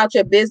throughout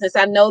your business.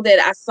 I know that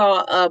I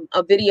saw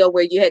a video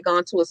where you had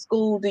gone to a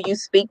school. Do you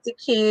speak to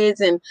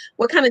kids, and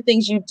what kind of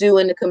things you do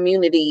in the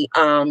community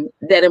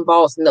that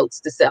involves notes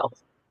to self?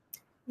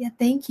 Yeah,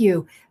 thank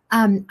you.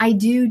 I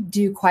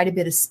do quite a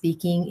bit of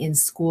speaking in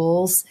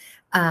schools,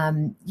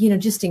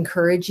 just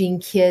encouraging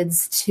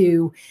kids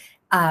to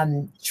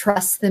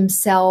trust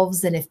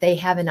themselves. And if they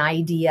have an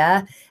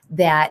idea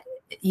that,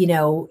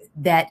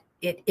 that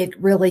it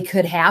really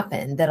could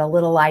happen, that a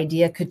little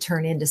idea could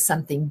turn into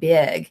something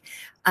big.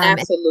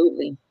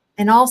 Absolutely.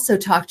 And also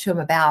talk to them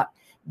about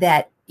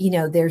that,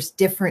 there's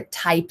different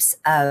types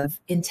of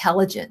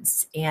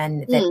intelligence,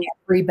 and that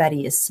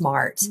everybody is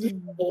smart,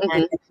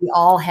 and we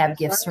all have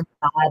gifts from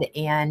God,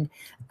 and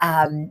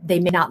they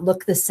may not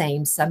look the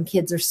same. Some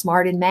kids are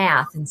smart in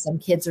math, and some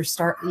kids are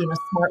smart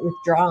with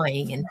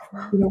drawing, and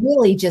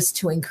really just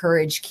to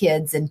encourage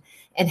kids and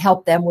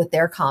help them with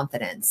their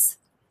confidence.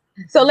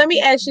 So let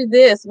me ask you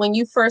this: when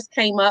you first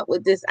came up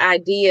with this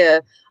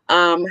idea,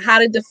 how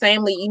did the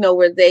family,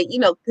 were they,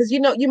 because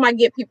you might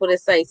get people that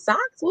say, socks,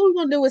 what are we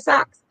gonna do with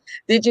socks?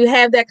 Did you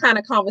have that kind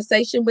of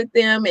conversation with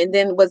them? And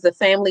then was the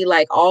family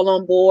like all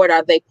on board?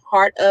 Are they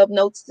part of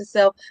Notes to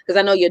Self? Because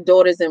I know your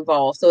daughter's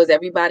involved. So is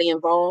everybody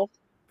involved?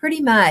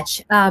 Pretty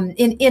much,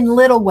 in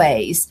little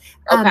ways.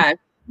 Okay.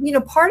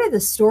 part of the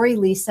story,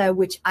 Lisa,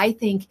 which I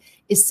think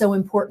is so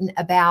important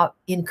about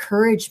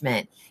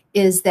encouragement,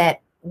 is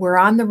that we're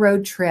on the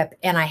road trip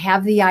and I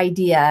have the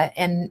idea,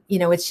 and,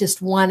 it's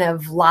just one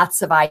of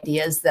lots of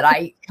ideas that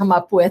I come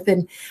up with.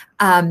 And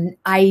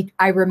I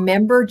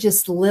remember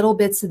just little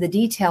bits of the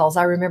details.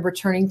 I remember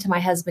turning to my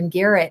husband,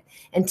 Garrett,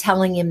 and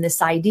telling him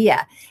this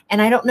idea.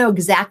 And I don't know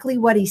exactly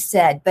what he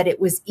said, but it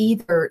was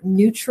either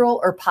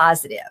neutral or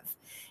positive.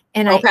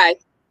 And okay.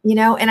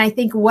 And I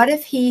think, what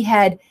if he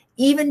had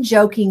even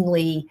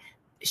jokingly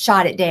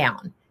shot it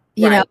down?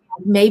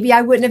 Maybe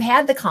I wouldn't have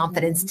had the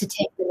confidence to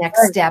take the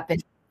next step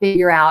and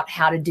figure out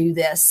how to do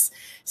this.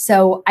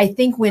 So I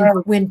think when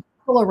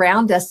people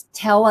around us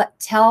tell,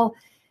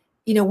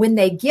 when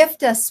they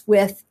gift us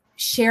with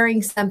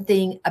sharing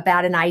something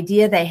about an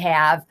idea they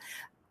have,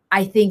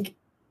 I think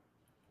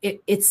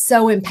it's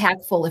so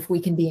impactful if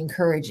we can be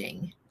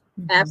encouraging.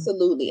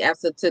 Absolutely.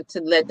 Absolutely. To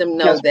let them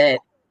know that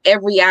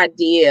every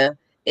idea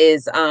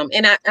is,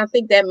 and I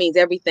think that means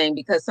everything,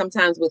 because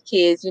sometimes with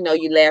kids,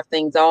 you laugh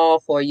things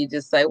off, or you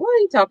just say, what are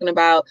you talking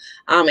about?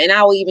 And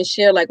I will even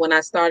share, like, when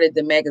I started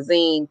the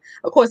magazine,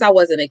 of course I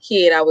wasn't a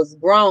kid, I was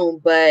grown,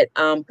 but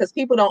because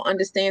people don't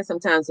understand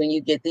sometimes when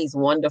you get these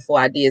wonderful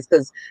ideas,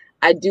 because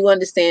I do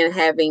understand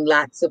having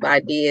lots of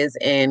ideas,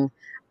 and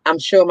I'm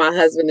sure my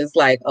husband is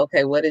like,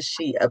 okay, what is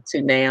she up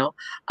to now?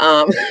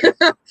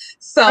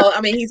 So,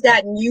 I mean, he's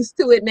gotten used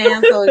to it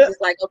now. So it's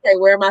just like, okay,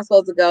 where am I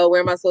supposed to go?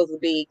 Where am I supposed to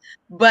be?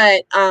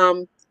 But,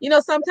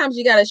 sometimes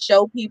you got to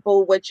show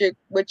people what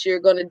you're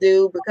going to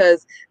do,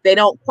 because they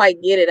don't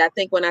quite get it. I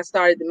think when I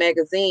started the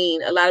magazine,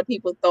 a lot of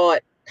people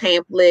thought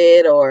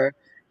pamphlet or,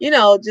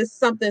 just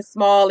something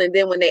small. And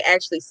then when they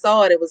actually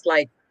saw it, it was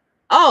like,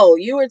 oh,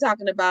 you were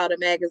talking about a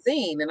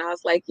magazine. And I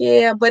was like,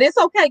 yeah, but it's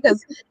okay,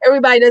 because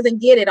everybody doesn't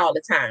get it all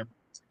the time.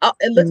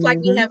 It looks like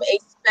we have a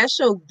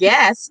special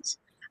guest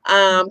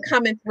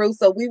coming through,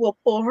 so we will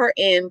pull her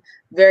in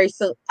very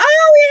soon.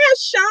 Oh, we have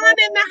Sean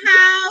in the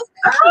house.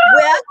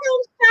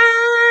 Welcome,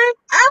 Sean.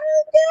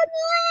 Oh,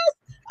 goodness.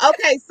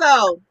 Okay,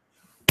 so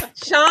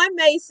Sean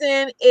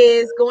Mason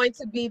is going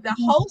to be the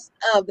host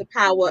of the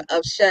Power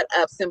of Shut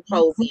Up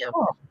Symposium.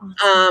 And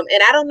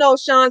I don't know if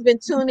Sean's been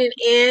tuning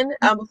in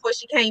before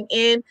she came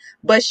in,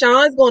 but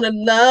Sean's going to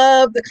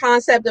love the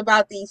concept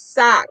about these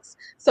socks.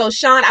 So,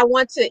 Sean, I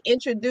want to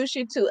introduce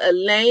you to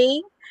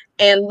Elaine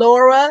and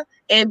Laura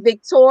and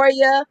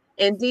Victoria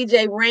and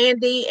DJ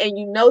Randy and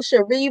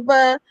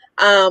Shariva.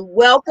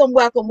 Welcome,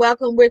 welcome,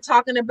 welcome. We're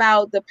talking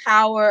about the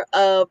power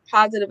of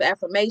positive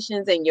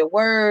affirmations and your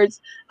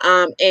words.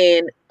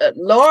 And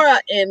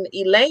Laura and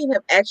Elaine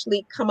have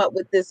actually come up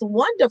with this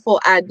wonderful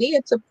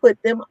idea to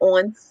put them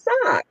on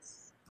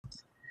socks.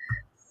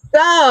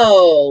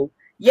 So,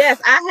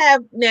 yes, I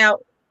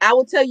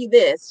will tell you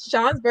this.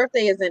 Sean's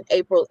birthday is in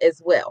April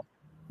as well.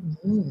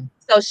 Mm-hmm.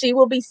 So she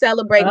will be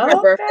celebrating her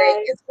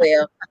birthday as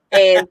well.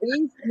 And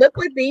look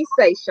what these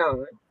say,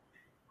 Sean.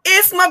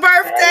 It's my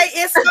birthday.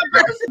 It's my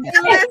birthday.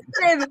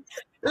 Listen,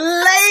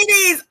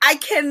 ladies, I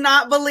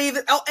cannot believe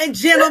it. Oh, and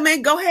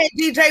gentlemen, go ahead,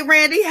 DJ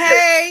Randy.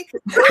 Hey,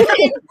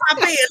 let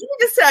me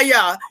just tell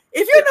y'all,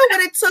 if you know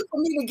what it took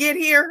for me to get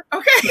here,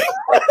 okay?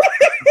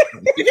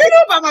 If you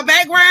know about my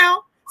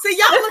background, see,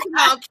 y'all looking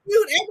all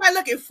cute. Everybody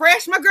looking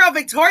fresh. My girl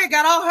Victoria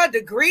got all her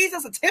degrees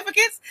and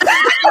certificates.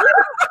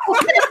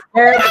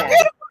 Laura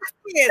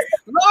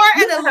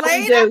and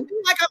Elaine, I feel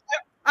like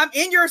I'm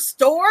in your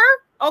store.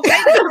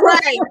 Okay,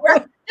 right.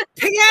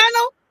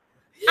 Piano.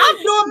 I'm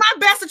doing my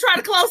best to try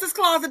to close this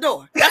closet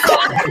door. That's all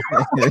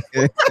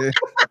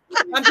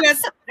I'm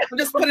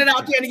just putting it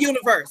out there in the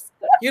universe.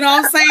 You know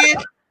what I'm saying?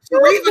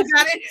 Shariva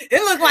got it.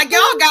 It looks like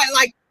y'all got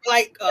like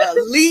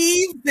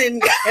leaves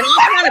and all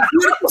kind of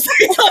beautiful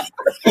stuff.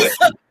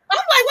 I'm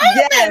like,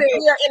 wait a minute.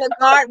 We are in a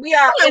garden. We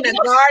are in a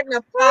garden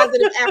of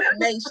positive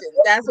affirmations.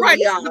 That's what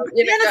we are.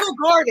 Botanical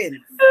gardens.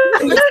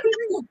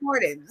 Botanical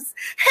gardens.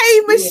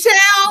 Hey,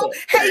 Michelle.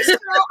 Hey,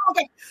 Cheryl.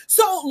 Okay.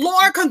 So,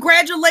 Laura,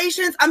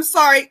 congratulations. I'm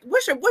sorry.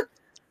 What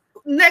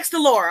next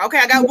to Laura? Okay,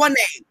 I got one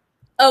name.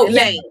 Oh,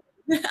 Elaine.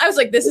 I was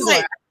like, this is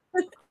Laura.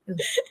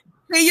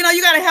 See, you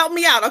got to help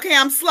me out. Okay,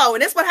 I'm slow.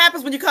 And that's what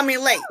happens when you come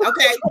in late.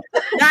 Okay.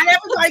 Not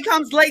everybody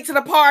comes late to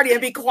the party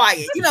and be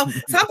quiet.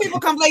 Some people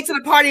come late to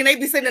the party and they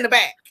be sitting in the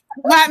back.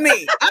 Not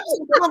me. I'm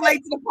just come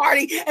late to the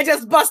party and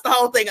just bust the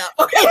whole thing up.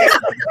 Okay.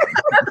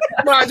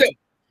 That's what I do.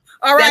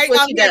 All right. That's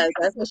what she does.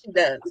 That's what she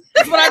does.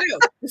 That's what I do.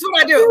 That's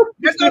what I do.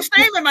 There's no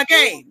shame in my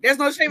game. There's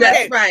no shame in my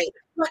game. That's right.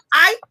 But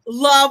I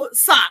love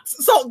socks.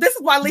 So this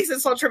is why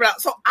Lisa's so tripped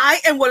out. So I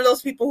am one of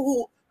those people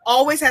who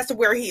always has to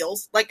wear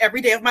heels, like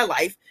every day of my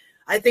life.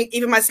 I think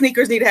even my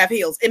sneakers need to have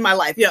heels in my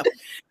life. Yeah.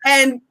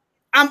 And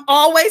I'm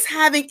always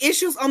having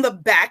issues on the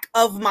back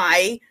of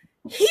my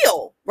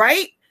heel,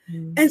 right?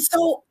 Mm-hmm. And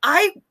so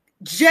I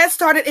just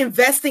started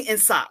investing in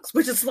socks,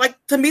 which is like,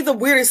 to me, the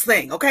weirdest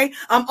thing. Okay.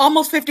 I'm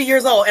almost 50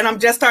 years old and I'm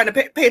just starting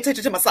to pay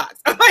attention to my socks.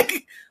 I'm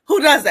like,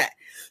 who does that?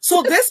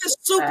 So this is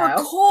super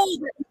cool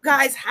that you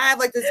guys have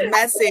like this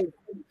message.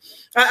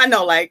 I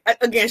know, like,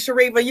 again,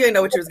 Shariva, you didn't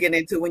know what you was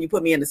getting into when you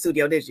put me in the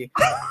studio, did you?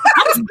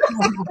 I'm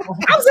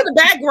I was in the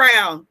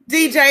background,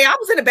 DJ. I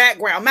was in the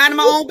background, minding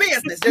my own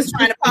business, just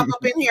trying to pop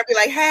up in here and be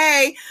like,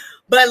 hey.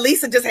 But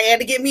Lisa just had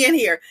to get me in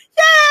here.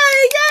 Yay,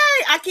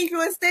 yay. I keep you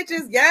in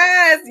stitches.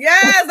 Yes,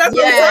 yes. That's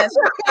yes.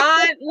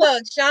 Sean,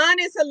 look, Sean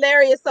is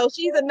hilarious. So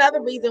she's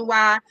another reason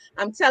why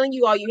I'm telling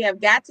you all, you have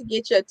got to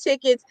get your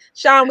tickets.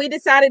 Sean, we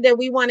decided that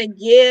we want to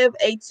give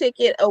a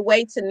ticket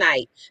away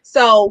tonight.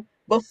 So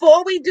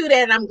before we do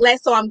that, I'm glad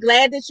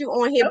that you're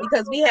on here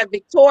because we have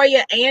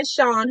Victoria and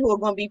Sean who are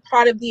going to be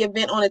part of the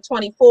event on the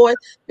 24th.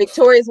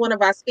 Victoria is one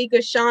of our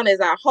speakers. Sean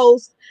is our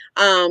host.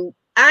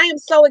 I am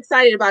so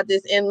excited about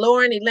this. And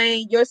Lauren,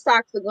 Elaine, your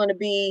socks are going to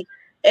be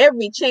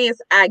every chance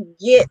I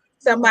get.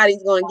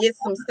 Somebody's going to get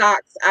some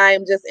socks. I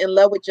am just in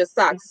love with your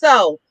socks.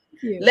 So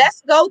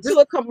let's go to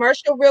a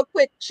commercial real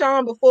quick,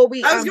 Sean, before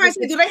we. I was going to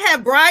say, do they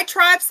have Bride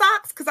Tribe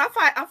socks? Because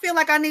I feel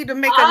like I need to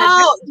make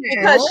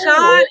because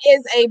Sean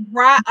is a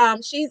bride.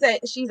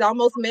 She's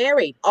almost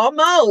married.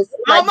 Almost.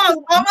 2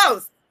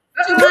 months.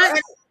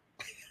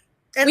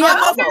 And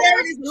almost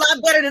married is a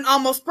lot better than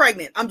almost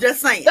pregnant. I'm just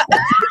saying. A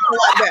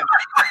lot better.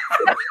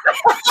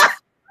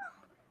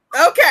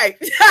 Okay.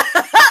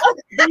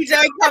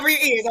 DJ, cover your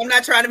ears. I'm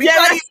not trying to be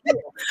funny.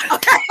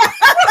 Okay.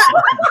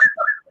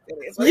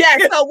 Yeah,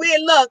 so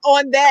look,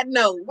 on that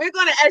note, we're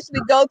going to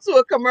actually go to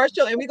a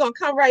commercial and we're going to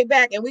come right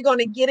back and we're going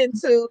to get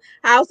into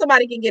how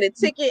somebody can get a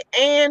ticket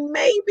and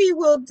maybe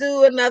we'll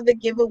do another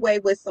giveaway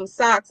with some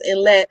socks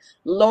and let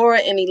Laura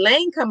and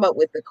Elaine come up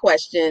with the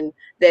question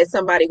that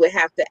somebody would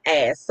have to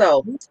ask.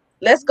 So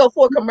let's go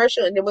for a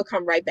commercial and then we'll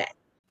come right back.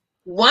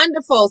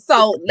 Wonderful.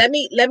 So let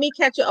me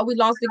catch you. Oh, we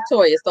lost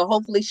Victoria, so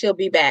hopefully she'll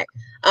be back.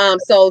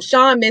 So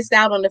Sean missed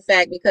out on the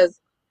fact because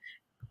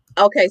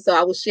okay, so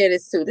I will share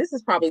this too. This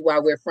is probably why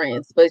we're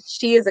friends, but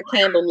she is a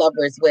candle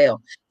lover as well.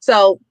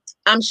 So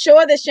I'm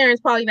sure that Sharon's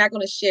probably not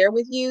going to share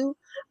with you,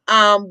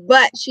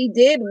 but she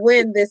did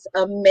win this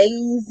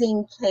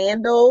amazing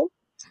candle,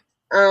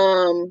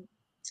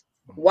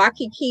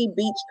 Waikiki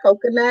Beach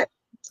Coconut.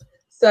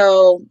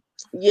 So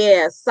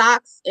yeah,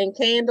 socks and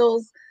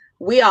candles.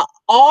 We are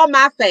all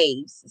my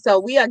faves. So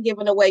we are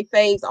giving away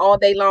faves all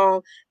day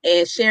long,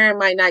 and Sharon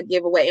might not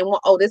give away. And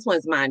oh, this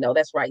one's mine though.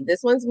 That's right.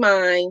 This one's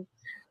mine.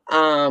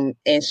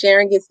 And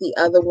Sharon gets the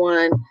other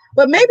one,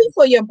 but maybe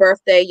for your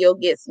birthday you'll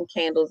get some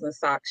candles and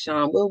socks,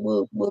 Sean.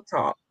 We'll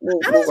talk. We'll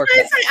I was work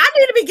going to say I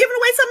need to be giving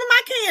away some of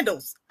my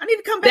candles. I need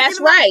to come back.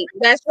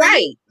 That's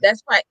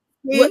right.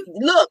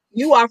 Look,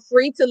 you are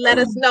free to let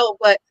us know.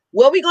 But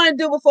what we're going to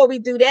do before we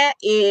do that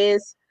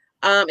is,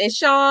 and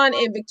Sean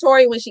and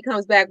Victoria, when she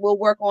comes back, we'll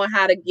work on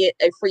how to get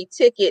a free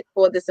ticket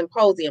for the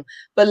symposium.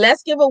 But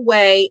let's give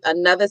away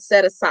another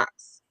set of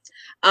socks.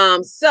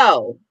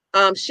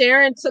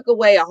 Sharon took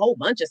away a whole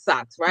bunch of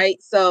socks, right?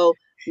 So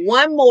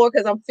one more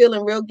because I'm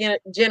feeling real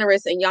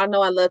generous, and y'all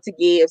know I love to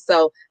give.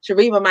 So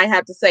Shariva might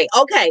have to say,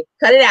 okay,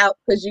 cut it out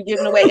because you're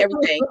giving away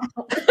everything.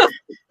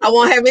 I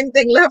won't have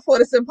anything left for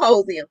the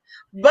symposium.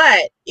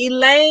 But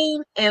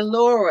Elaine and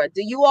Laura,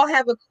 do you all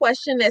have a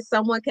question that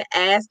someone can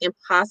ask and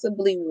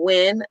possibly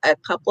win a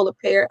couple of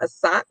pair of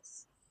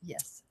socks?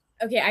 Yes.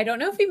 Okay, I don't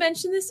know if we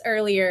mentioned this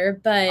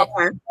earlier, but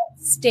what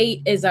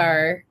state is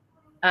our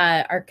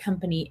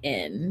company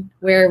in?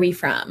 Where are we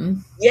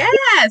from?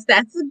 Yes,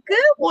 that's a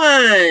good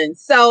one.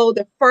 So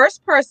the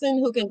first person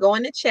who can go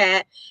in the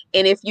chat,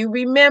 and if you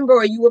remember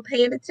or you were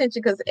paying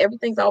attention, because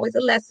everything's always a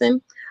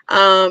lesson,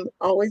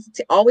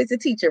 always a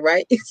teacher,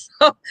 right?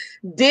 So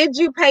did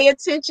you pay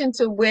attention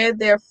to where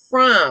they're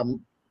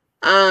from?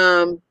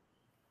 And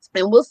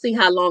we'll see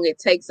how long it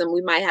takes them.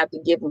 We might have to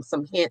give them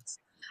some hints.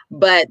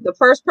 But the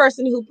first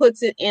person who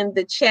puts it in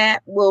the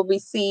chat will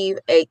receive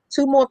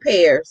 2 more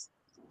pairs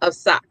of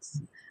socks.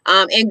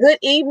 And good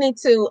evening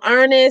to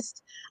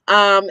Ernest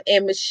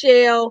and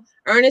Michelle.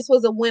 Ernest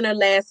was a winner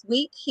last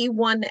week. He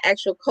won the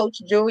actual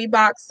Coach jewelry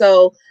box.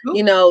 So,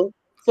 you know,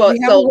 I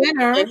told him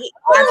I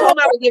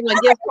would give him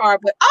a gift card,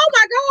 but oh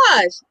my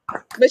gosh,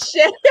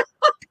 Michelle's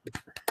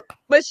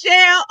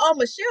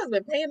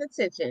been paying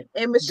attention.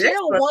 And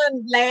Michelle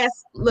won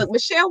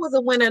Michelle was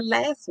a winner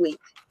last week.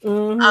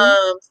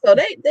 So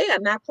they are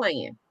not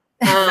playing.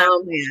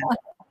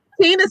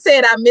 Tina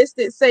said, I missed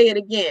it. Say it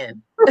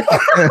again.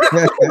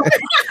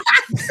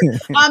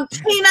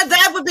 Tina,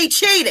 that would be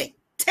cheating.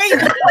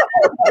 Tina,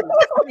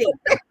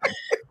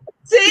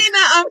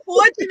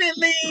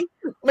 unfortunately,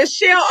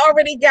 Michelle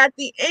already got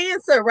the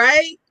answer,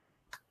 right?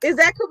 Is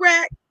that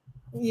correct?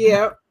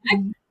 Yeah.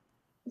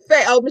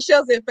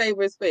 Michelle said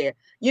favor is fair.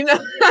 You know,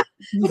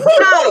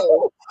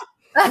 so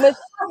Michelle,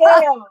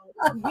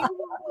 you will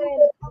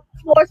win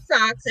 4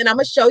 socks, and I'm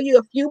gonna show you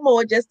a few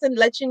more just to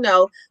let you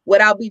know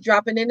what I'll be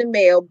dropping in the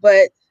mail.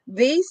 But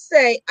these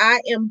say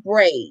I am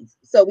brave.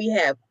 So we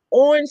have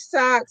orange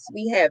socks,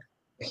 we have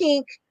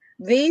pink.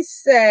 These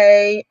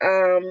say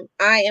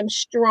I am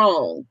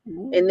strong,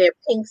 and they're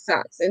pink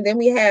socks. And then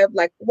we have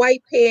like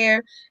white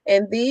pair,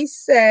 and these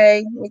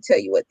say, let me tell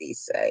you what these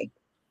say.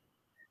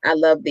 I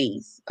love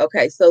these.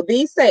 Okay, so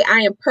these say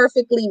I am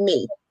perfectly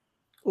me.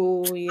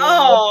 Oh yeah.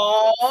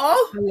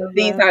 Oh,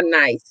 These are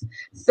nice.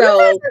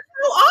 so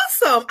So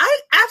awesome. I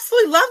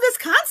absolutely love this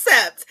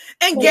concept.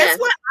 And guess Yes.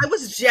 what? I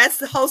was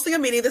just hosting a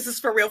meeting. This is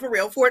for real,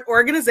 for an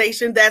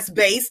organization that's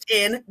based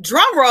in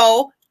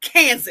drumroll,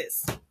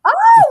 Kansas.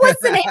 Oh,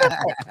 what's the name of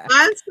it?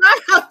 I'm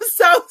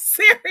so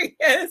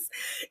serious.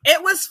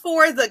 It was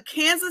for the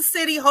Kansas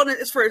City,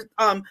 it's for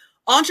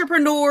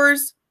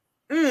entrepreneurs.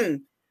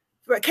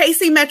 For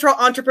KC Metro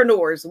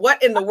entrepreneurs.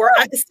 What in the world?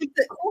 I just think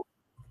that,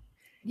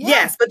 Yeah.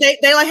 yes, but they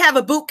like have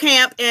a boot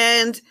camp,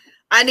 and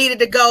I needed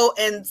to go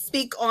and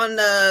speak on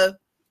the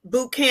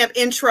boot camp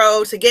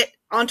intro to get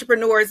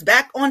entrepreneurs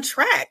back on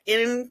track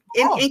in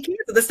Kansas.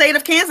 The state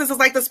of Kansas is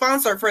like the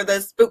sponsor for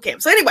this boot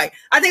camp. So anyway,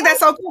 I think that's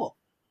so cool.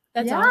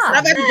 That's Yeah. awesome.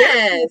 I've never been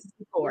Yes.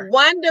 before.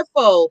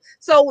 Wonderful.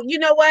 So you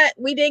know what?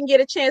 We didn't get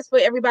a chance for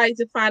everybody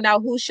to find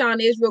out who Sean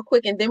is real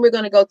quick, and then we're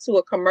going to go to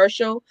a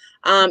commercial.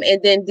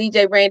 And then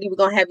DJ Randy, we're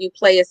going to have you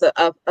play us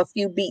a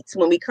few beats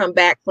when we come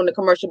back from the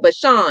commercial. But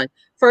Sean,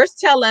 first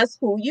tell us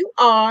who you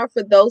are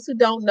for those who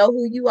don't know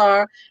who you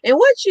are and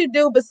what you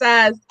do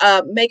besides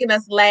making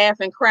us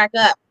laugh and crack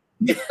up.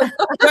 Well,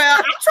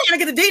 I'm trying to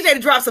get the DJ to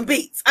drop some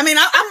beats. I mean,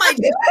 I might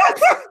do.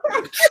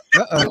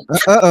 Uh-oh.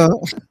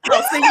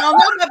 Oh, so you don't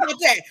know nothing about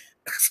that.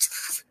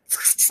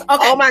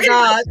 Okay. Oh my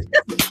God.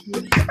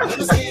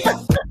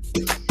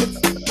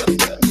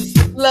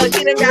 Look,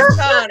 he done got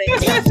started.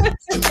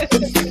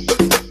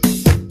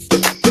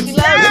 He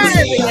loves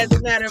music, as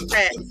a matter of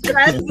fact.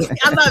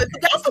 I love it.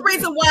 That's the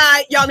reason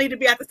why y'all need to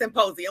be at the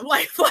symposium.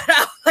 Like, flat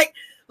out. Like,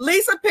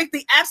 Lisa picked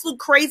the absolute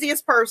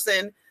craziest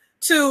person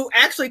to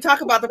actually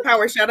talk about the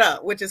power shut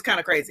up, which is kind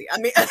of crazy. I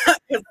mean,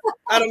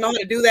 I don't know how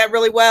to do that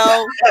really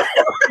well.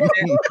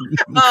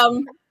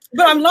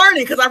 But I'm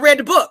learning because I read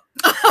the book.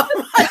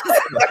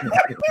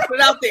 Put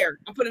it out there.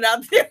 I put it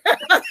out there. Put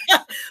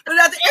it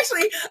out there.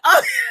 Actually,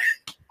 I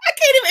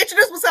can't even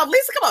introduce myself.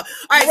 Lisa, come on.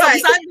 All right. So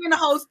besides being the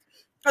host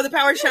of the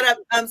Power Shut Up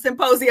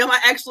Symposium, I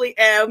actually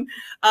am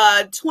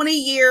a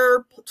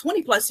 20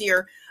 plus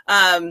year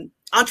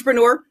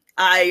entrepreneur.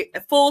 I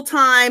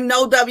full-time,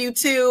 no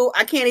W-2.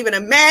 I can't even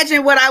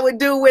imagine what I would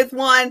do with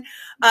one.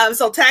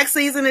 So tax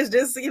season is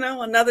just,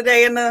 another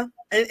day in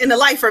the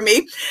life for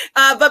me.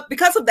 But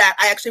because of that,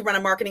 I actually run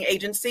a marketing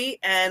agency,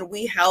 and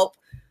we help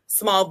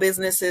small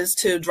businesses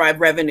to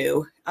drive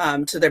revenue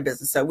to their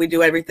business. So we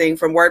do everything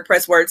from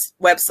WordPress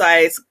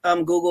websites,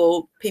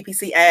 Google,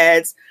 PPC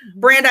ads,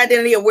 brand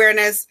identity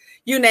awareness,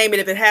 you name it.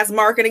 If it has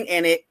marketing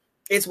in it,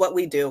 it's what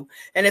we do.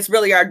 And it's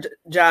really our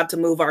job to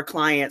move our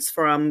clients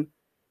from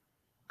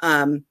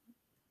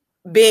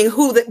being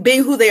who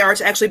they are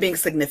to actually being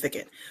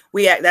significant.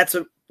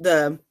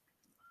 The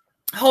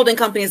holding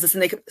company is a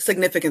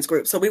significance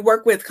group. So we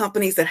work with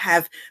companies that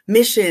have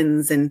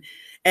missions and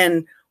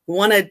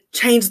want to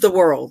change the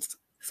world.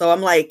 So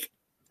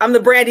I'm the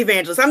brand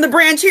evangelist. I'm the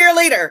brand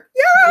cheerleader.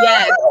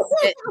 Yes,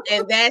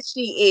 and that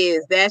she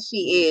is.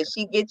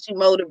 She gets you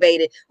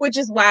motivated, which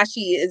is why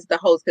she is the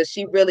host, because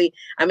she really,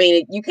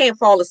 you can't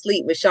fall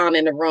asleep with Sean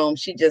in the room.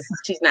 She's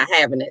not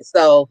having it.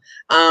 So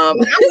I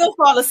will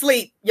fall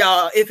asleep,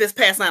 y'all, if it's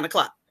past 9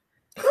 o'clock.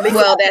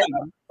 Well,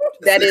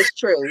 that is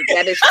true.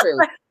 That is true.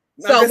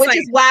 So, which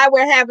is why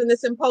we're having the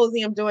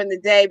symposium during the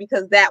day,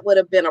 because that would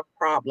have been a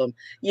problem.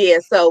 Yeah.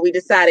 So we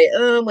decided,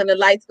 when the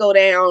lights go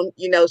down,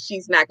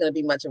 she's not going to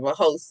be much of a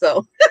host.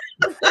 So,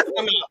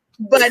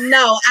 but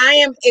no, I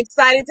am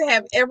excited to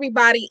have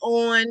everybody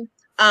on.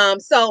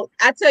 So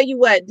I tell you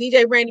what,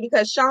 DJ Randy,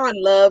 because Sean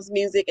loves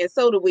music and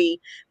so do we,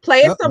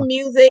 play us some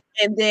music.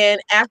 And then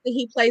after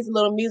he plays a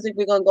little music,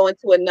 we're going to go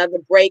into another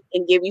break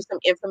and give you some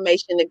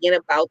information again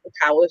about the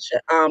Power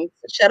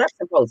Shut Up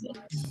Symposium.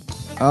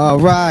 All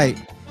right.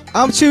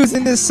 I'm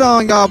choosing this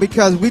song, y'all,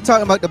 because we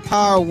talking about the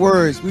power of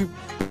words. We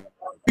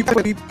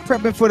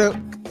prepping for the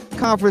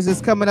conference that's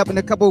coming up in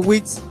a couple of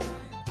weeks.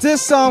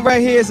 This song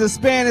right here is a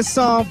Spanish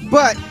song,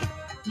 but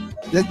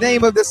the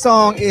name of the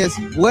song is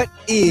What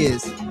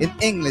Is, in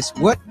English,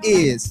 What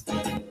Is.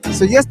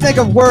 So just think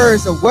of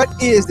words of what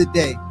is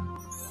today.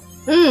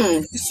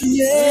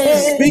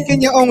 Speak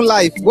in your own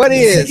life. What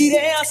is?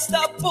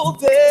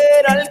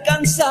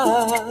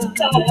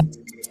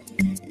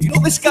 Y no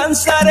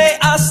descansaré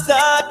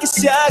hasta que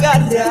se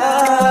haga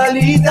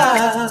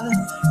realidad.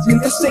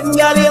 Mientras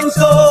tenga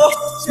aliento,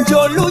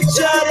 yo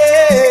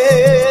lucharé.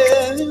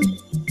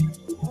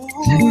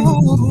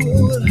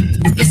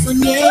 Porque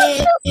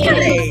soñé,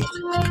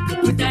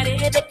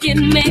 cuidaré de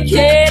quien me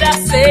quiera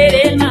hacer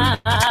el mal.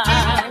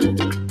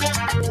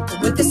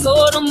 Como el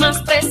tesoro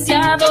más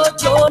preciado,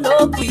 yo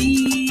lo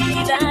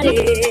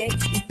cuidaré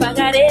y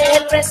pagaré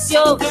el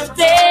precio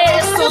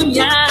de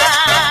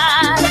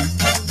soñar.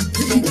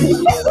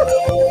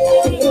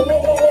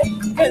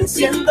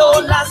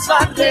 Venciendo las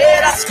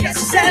barreras que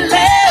se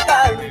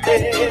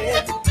levanten,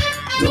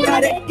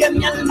 lograré que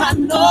mi alma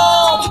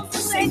no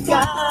se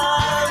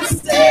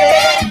canse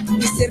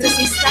y se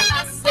resista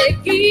a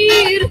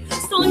seguir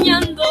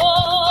soñando.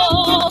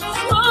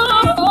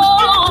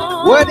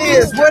 What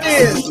is? What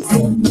is?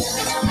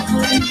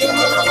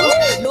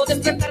 No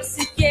despertar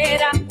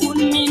siquiera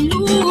un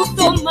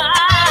minuto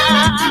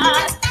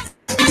más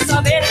y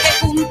saber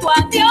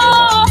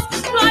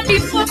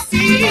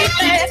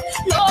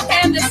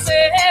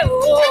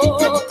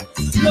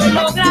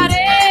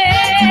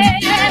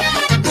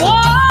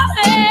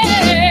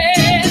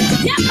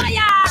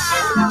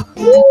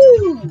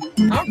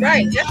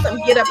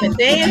up and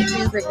dance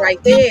music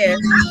right there.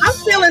 I'm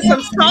feeling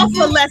some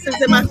salsa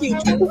lessons in my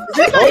future.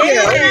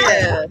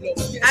 Yeah.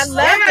 I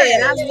love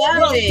it. I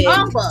love it.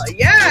 Samba,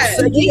 yes.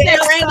 So DJ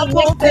Randy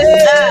mixed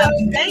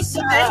this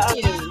up.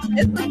 Thank you.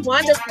 This is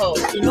wonderful.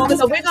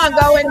 So we're gonna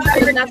go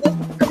into another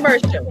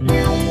commercial.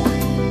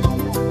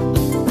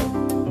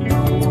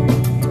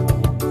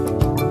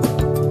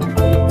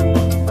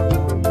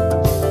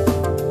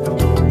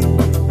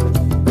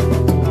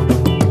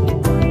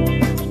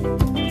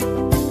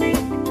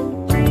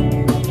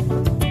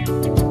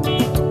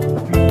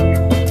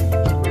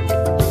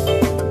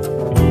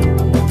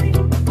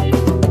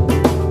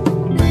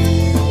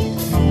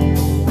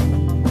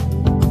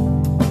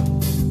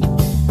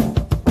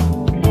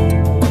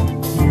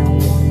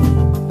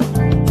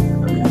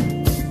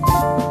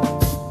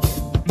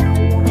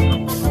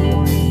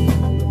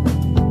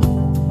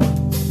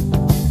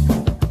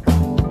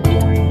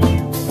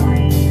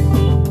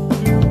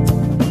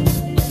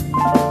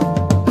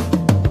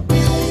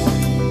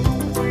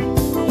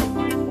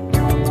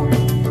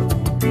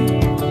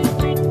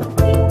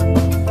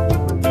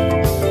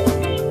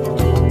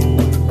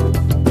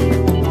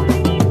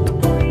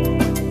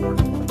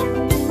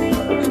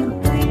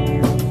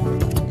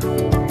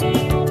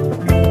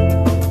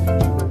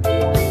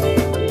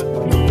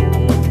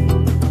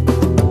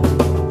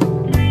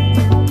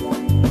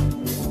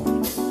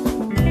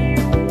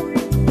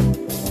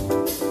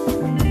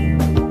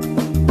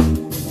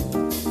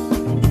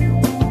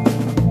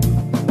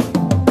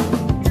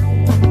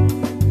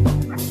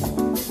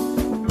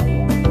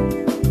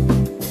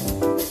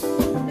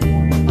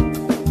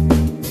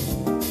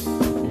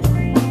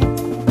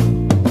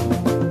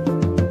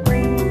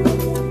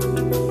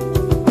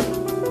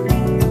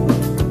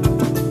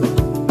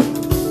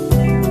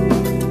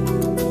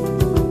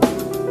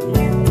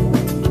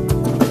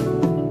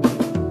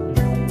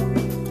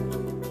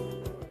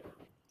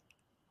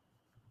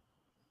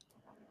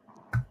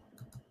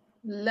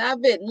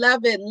 Love it,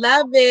 love it,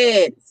 love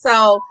it.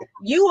 So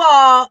you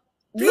all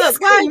These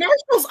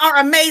commercials are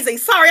amazing.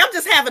 Sorry, I'm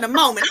just having a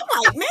moment. I'm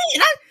like, man,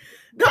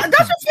 don't you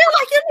feel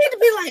like you need to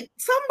be like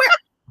somewhere?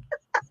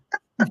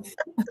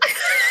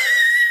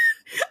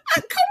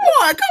 Come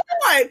on.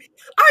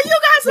 Are you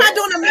guys not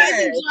doing an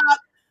amazing job?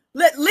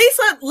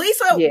 Lisa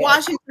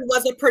Washington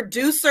was a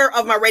producer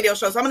of my radio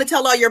show. So I'm going to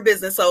tell all your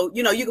business. So,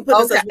 you can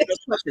put this as one of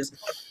those questions.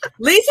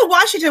 Lisa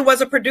Washington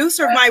was a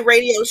producer of my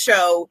radio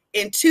show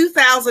in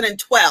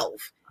 2012.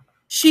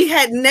 She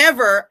had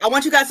never, I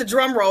want you guys to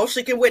drum roll,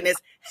 she can witness,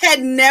 had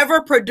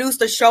never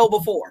produced a show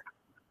before.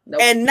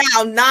 Nope. And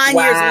now 9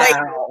 years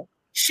later,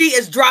 she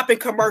is dropping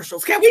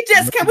commercials. Can we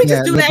just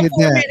do that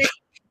for a minute?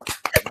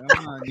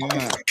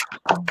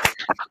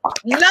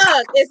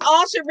 Look, it's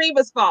all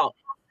Shariba's fault.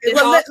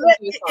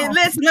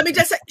 Listen, let me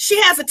just say,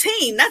 she has a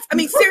team.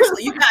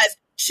 Seriously, you guys.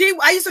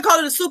 I used to call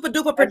her the super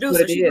duper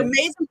producer. She's an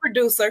amazing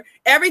producer.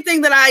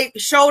 Everything that I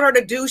showed her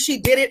to do, she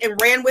did it and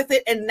ran with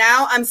it. And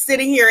now I'm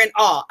sitting here in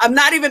awe. I'm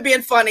not even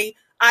being funny.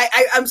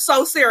 I'm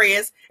so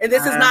serious. And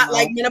this is not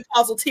like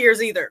menopausal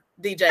tears either,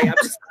 DJ. I'm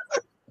just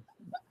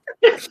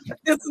this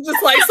is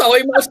just like so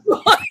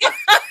emotional.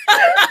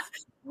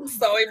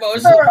 So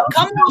emotional.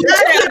 Come on,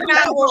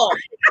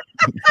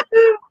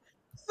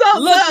 so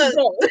look.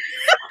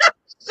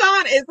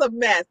 Sean is a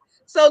mess.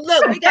 So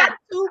look, we got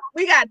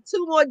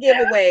two more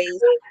giveaways,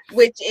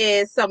 which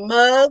is some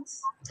mugs,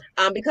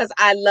 because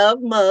I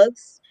love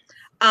mugs.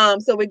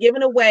 So we're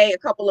giving away a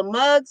couple of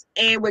mugs,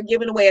 and we're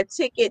giving away a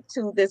ticket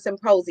to the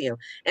symposium.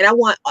 And I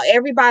want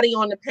everybody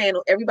on the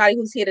panel, everybody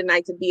who's here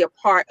tonight, to be a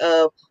part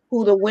of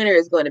who the winner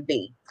is going to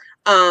be.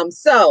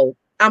 So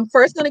I'm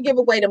first going to give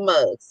away the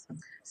mugs.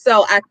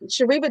 So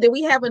Shariba, did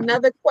we have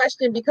another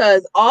question?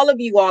 Because all of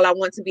you all, I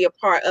want to be a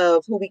part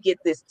of who we get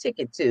this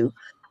ticket to.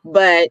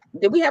 But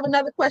did we have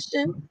another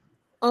question?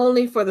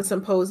 Only for the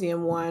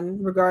symposium one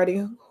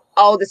regarding.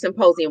 Oh, the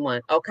symposium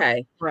one.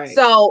 Okay. Right.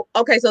 So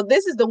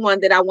this is the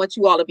one that I want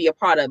you all to be a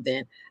part of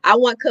then. I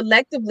want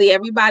collectively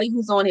everybody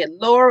who's on here,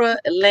 Laura,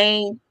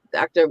 Elaine,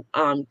 Dr.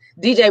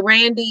 DJ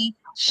Randy,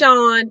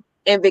 Sean,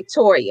 and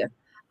Victoria.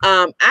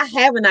 I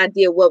have an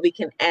idea what we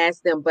can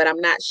ask them, but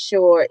I'm not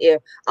sure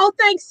if. Oh,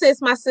 thanks,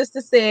 sis. My sister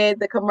said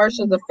the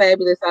commercials are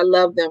fabulous. I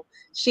love them.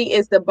 She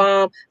is the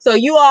bomb. So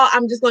you all,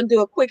 I'm just going to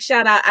do a quick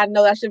shout out. I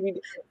know I should be.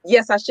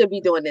 Yes, I should be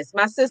doing this.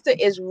 My sister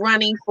is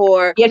running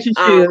for. Yes, you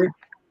should.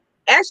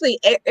 Actually,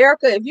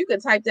 Erica, if you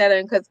could type that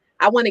in, because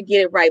I want to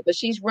get it right. But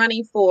she's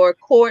running for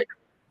court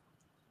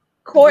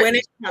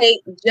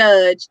state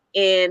judge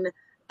in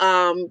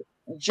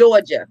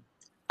Georgia.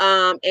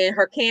 And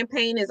her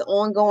campaign is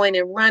ongoing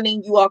and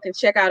running. You all can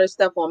check out her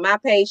stuff on my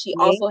page. She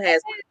also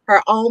has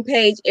her own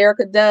page,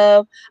 Erica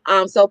Dove.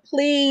 So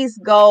please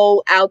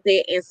go out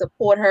there and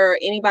support her.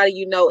 Anybody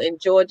you know in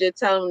Georgia,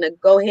 tell them to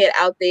go ahead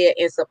out there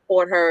and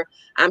support her.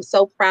 I'm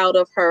so proud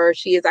of her.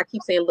 She is, I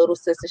keep saying little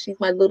sister. She's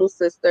my little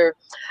sister.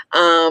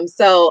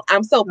 So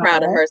I'm so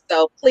proud of her.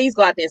 So please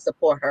go out there and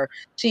support her.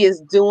 She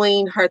is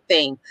doing her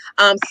thing.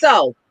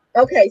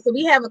 Okay, so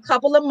we have a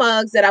couple of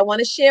mugs that I want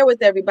to share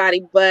with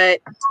everybody,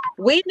 but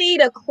we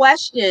need a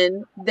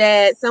question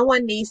that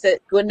someone needs, a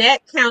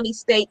Gwinnett County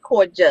State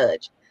Court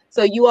judge.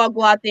 So you all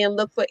go out there and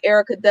look for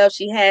Erica Dove.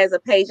 She has a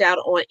page out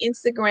on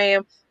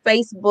Instagram,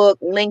 Facebook,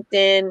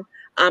 LinkedIn,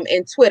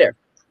 and Twitter.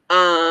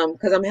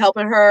 Because I'm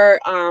helping her,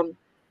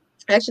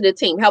 actually the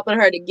team helping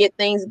her to get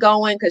things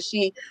going, because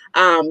she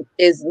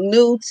is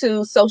new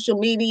to social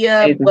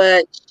media,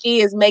 but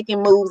she is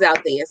making moves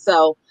out there.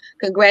 So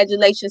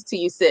congratulations to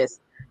you,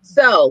 sis.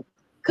 So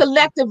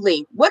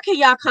collectively, what can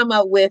y'all come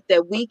up with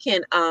that we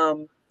can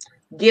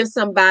give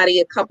somebody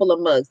a couple of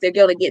mugs? They're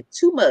going to get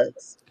 2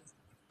 mugs.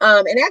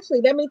 And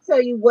actually, let me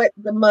tell you what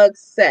the mugs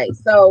say.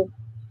 So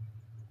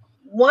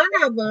one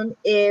of them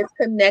is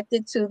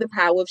connected to the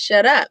power of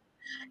shut up.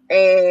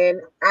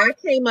 And I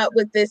came up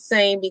with this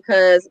saying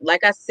because,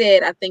 like I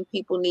said, I think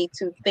people need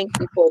to think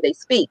before they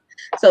speak.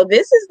 So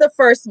this is the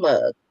first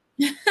mug.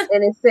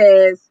 And it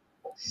says,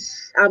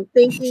 I'm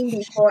thinking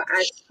before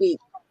I speak.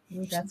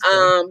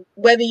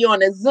 Whether you're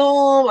on a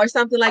Zoom or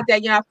something like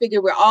that, I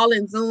figure we're all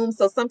in Zoom.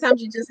 So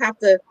sometimes you just have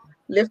to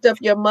lift up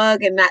your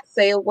mug and not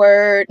say a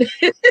word.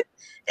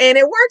 And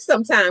it works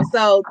sometimes.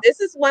 So this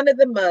is one of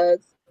the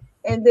mugs.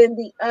 And then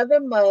the other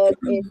mug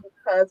is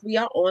because we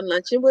are on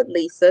Luncheon with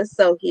Lisa.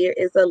 So here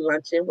is a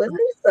Luncheon with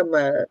Lisa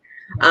mug.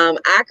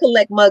 I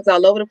collect mugs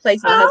all over the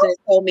place. My husband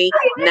told me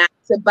not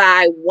to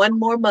buy one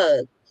more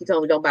mug. He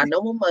told me don't buy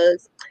no more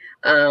mugs.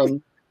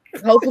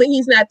 Hopefully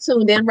he's not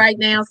tuned in right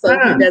now, so he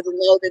doesn't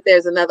know that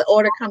there's another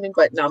order coming.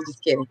 But no, I'm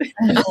just kidding.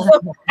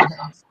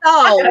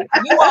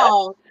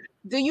 So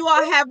do you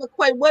all have a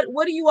question?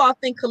 What do you all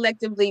think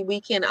collectively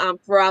we can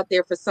throw out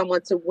there for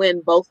someone to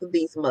win both of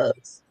these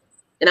mugs?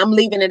 And I'm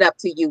leaving it up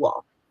to you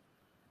all.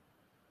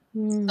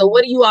 So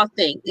what do you all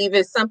think?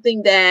 Either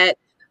something that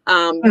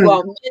you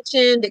all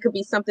mentioned, it could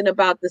be something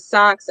about the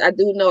socks. I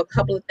do know a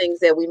couple of things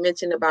that we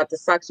mentioned about the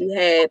socks. You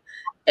had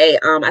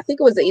I think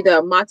it was either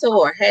a motto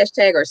or a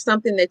hashtag or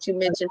something that you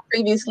mentioned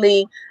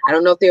previously. I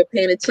don't know if they were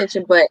paying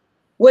attention, but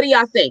what do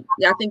y'all think?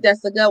 Y'all think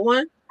that's a good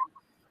one?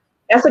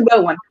 That's a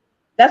good one.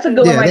 That's a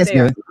good one right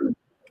there. Good.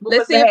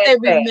 Let's see if they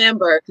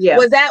remember. Yeah.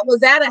 Was that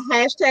a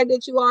hashtag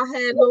that you all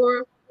had,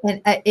 Laura? And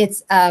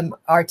it's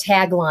our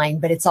tagline,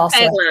 but it's also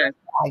tagline.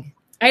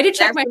 I had to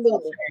check my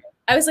sweatshirt.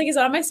 I was like, is it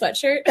on my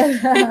sweatshirt?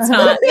 It's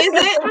not. Is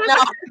it?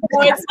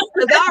 No. It's,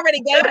 I already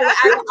gave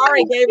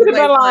it away.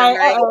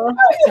 Right?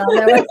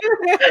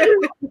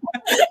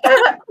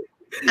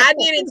 I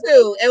did it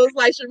too. It was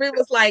like Sheree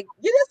was like,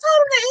 you just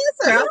told him the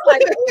answer. I was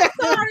like,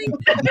 sorry.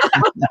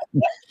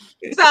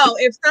 So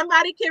if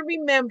somebody can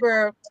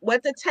remember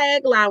what the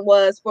tagline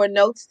was for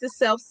Notes to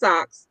Self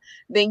Socks,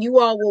 then you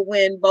all will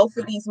win both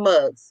of these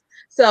mugs.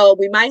 So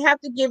we might have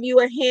to give you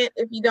a hint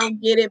if you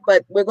don't get it,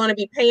 but we're going to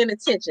be paying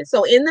attention.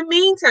 So in the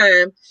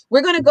meantime,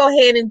 we're going to go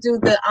ahead and do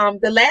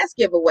the last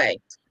giveaway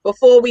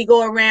before we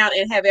go around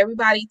and have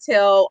everybody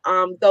tell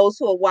those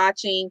who are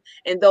watching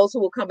and those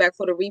who will come back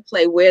for the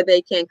replay where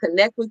they can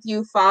connect with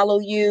you, follow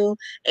you,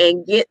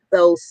 and get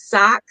those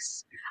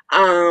socks.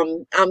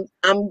 I'm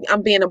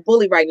being a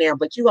bully right now,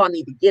 but you all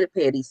need to get a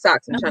pair of these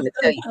socks. I'm trying to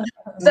tell you.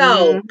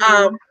 So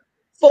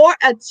for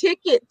a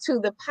ticket to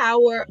the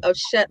Power of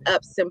Shut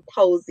Up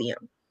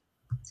Symposium,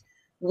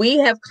 we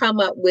have come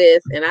up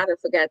with, and I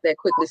forgot that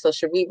quickly, so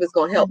Sharif is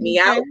going to help me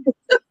out.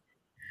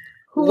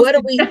 What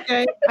do we?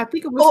 I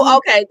think it was. Oh,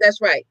 okay,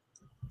 that's right.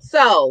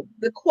 So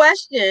the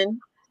question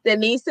that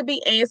needs to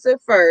be answered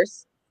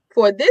first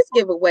for this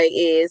giveaway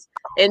is,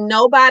 and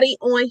nobody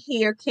on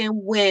here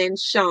can win,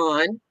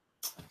 Sean.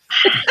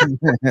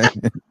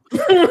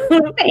 I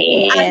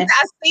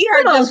see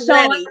her just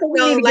ready. So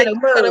like I'm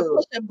gonna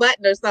push a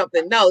button or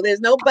something. No,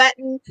 there's no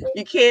button.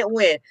 You can't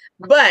win.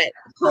 But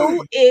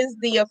who is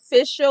the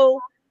official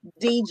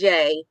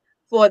DJ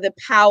for the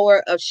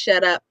Power of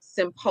Shut Up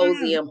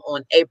Symposium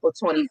on April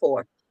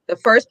 24th? The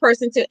first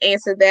person to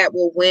answer that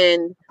will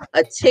win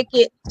a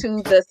ticket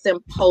to the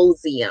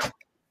symposium.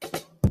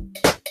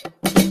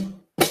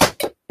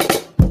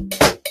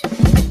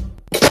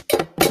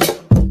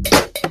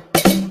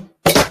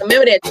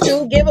 Remember, there are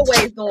 2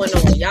 giveaways going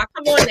on. Y'all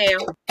come on now.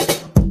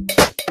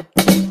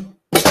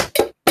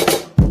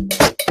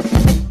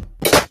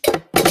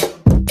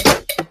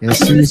 Yes,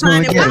 she's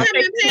going to get it.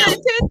 Paying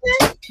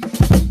attention?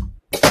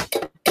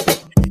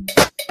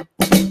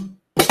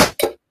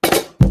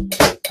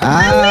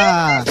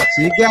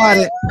 She got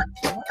it.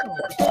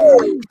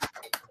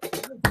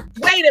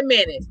 Wait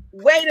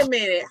a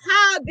minute.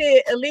 How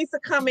did Elisa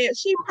come in?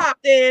 She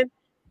popped in.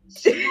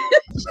 She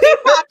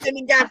popped in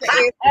and got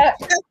the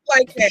answer just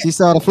like that. She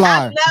saw the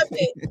flyer.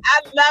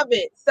 I love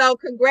it. So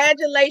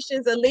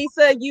congratulations,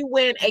 Elisa. You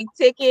win a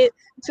ticket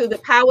to the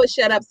Power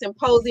Shut Up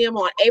Symposium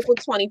on April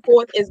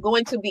 24th. It's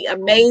going to be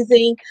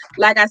amazing.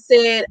 Like I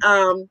said,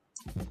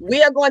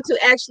 we are going to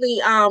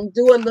actually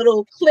do a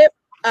little clip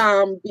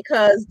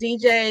because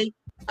DJ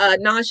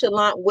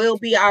Nonchalant will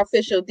be our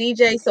official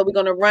DJ. So we're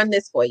going to run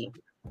this for you.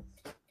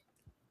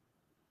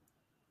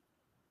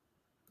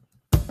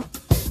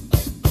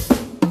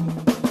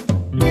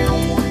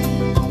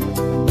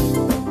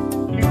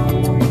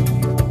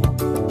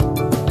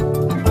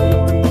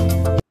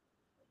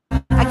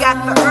 I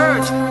got the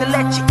urge to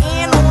let you in.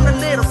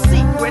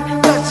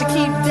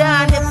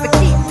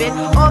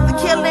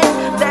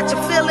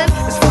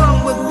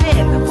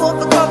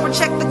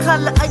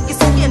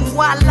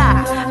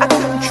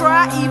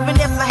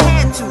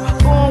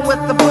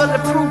 with the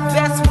bulletproof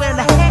vest when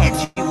I had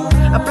you.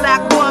 A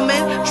black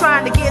woman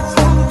trying to get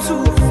through to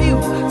a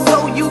few,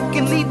 so you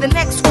can lead the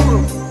next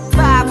crew.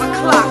 5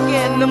 o'clock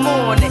in the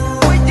morning,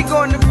 where you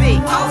gonna be?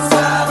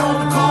 Outside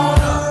on the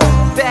corner.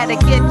 Better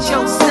get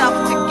yourself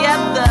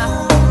together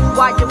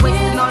while you're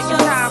wasting all your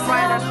time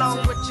right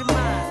along with your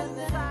mind.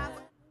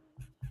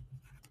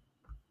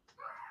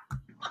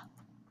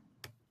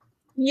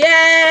 Yay!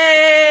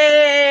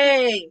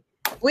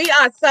 We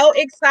are so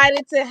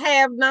excited to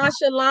have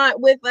Nonchalant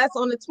with us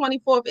on the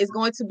 24th. It's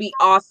going to be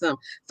awesome.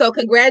 So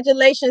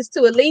congratulations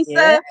to Elisa.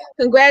 Yeah.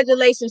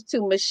 Congratulations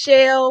to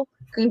Michelle.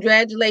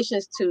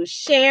 Congratulations to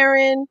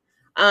Sharon.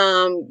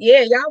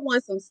 Yeah, y'all won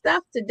some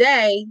stuff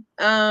today.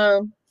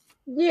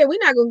 Yeah, we're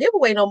not gonna give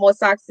away no more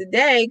socks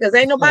today because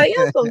ain't nobody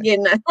else gonna get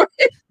none.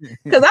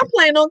 Because I'm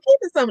planning on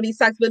keeping some of these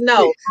socks, but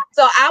no.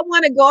 So I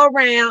want to go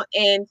around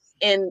and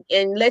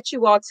let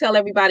you all tell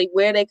everybody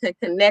where they can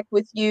connect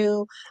with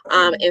you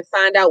and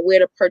find out where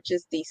to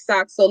purchase these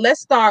socks. So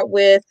let's start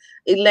with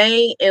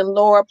Elaine and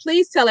Laura.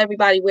 Please tell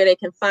everybody where they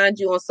can find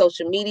you on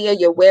social media,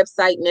 your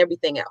website, and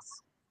everything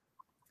else.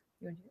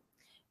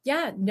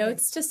 Yeah,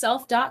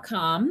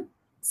 notes2self.com.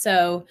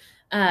 So,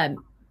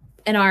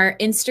 and our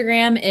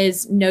Instagram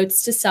is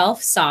Notes to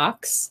Self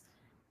Socks.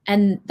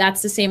 And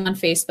that's the same on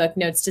Facebook,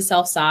 Notes to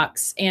Self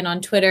Socks. And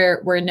on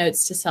Twitter, we're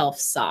Notes to Self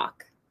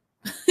Sock.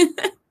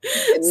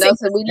 No,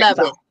 so we love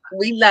it.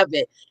 We love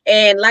it.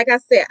 And like I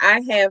said,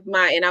 I have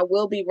and I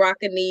will be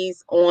rocking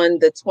these on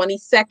the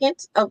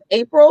 22nd of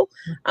April.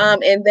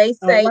 And they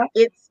say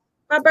it's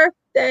my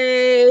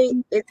birthday.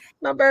 It's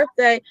my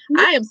birthday.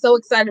 I am so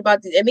excited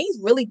about these. And these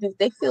really do,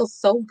 they feel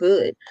so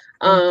good.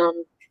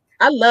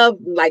 I love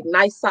like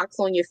nice socks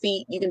on your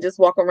feet. You can just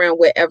walk around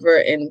wherever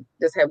and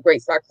just have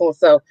great socks on.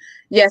 So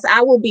yes,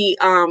 I will be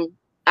on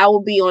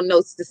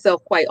Notes to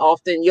Self quite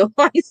often. You'll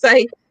probably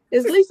say,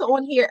 is Lisa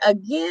on here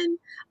again?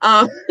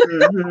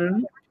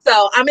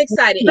 So I'm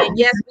excited. And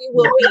yes, we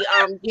will be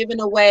giving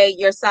away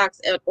your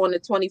socks on the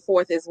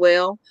 24th as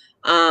well.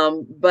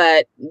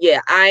 But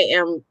yeah, I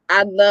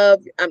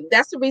love,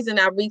 that's the reason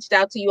I reached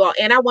out to you all.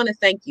 And I want to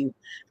thank you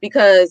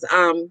because,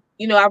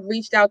 you know, I've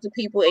reached out to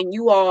people and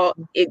you all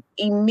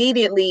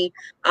immediately,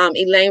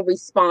 Elaine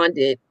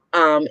responded.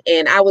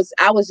 And I was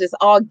just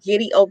all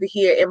giddy over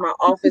here in my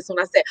office when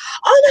I said,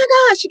 oh my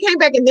gosh, she came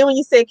back. And then when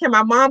you said, can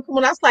my mom come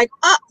on? I was like,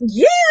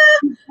 yeah.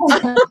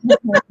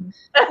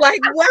 Like,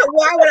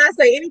 why would I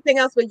say anything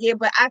else but yeah?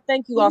 But I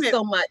thank you all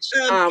so much.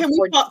 Can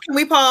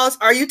we pause?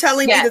 Are you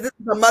telling me that this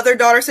is a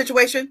mother-daughter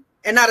situation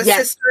and not a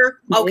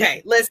sister?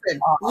 Okay, listen,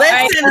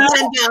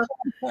 Linda.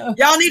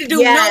 Y'all need to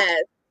do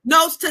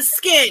notes to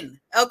skin,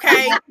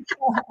 okay?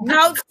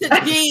 Notes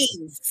to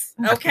jeans,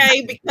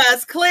 okay?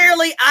 Because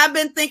clearly I've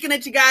been thinking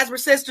that you guys were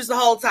sisters the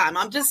whole time.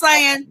 I'm just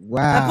saying.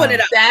 Wow. I put it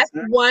up. That's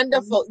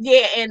wonderful.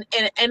 Yeah, and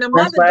a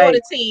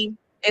mother-daughter team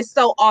is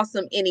so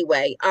awesome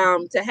anyway.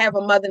 To have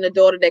a mother and a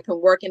daughter that can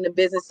work in the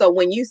business. So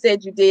when you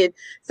said you did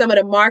some of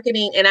the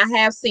marketing, and I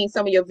have seen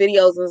some of your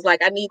videos, and it's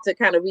like I need to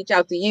kind of reach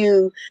out to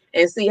you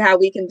and see how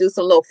we can do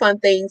some little fun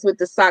things with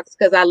the socks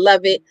because I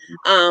love it.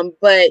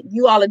 But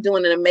you all are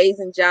doing an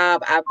amazing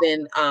job. I've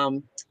been I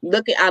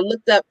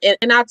looked up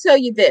and I'll tell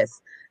you this.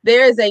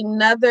 There is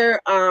another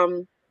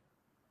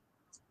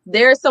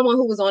there's someone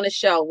who was on the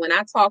show when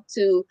I talked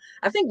to,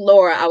 I think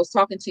Laura, I was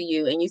talking to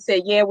you and you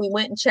said, yeah, we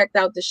went and checked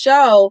out the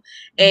show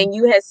and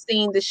you had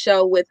seen the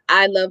show with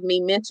I Love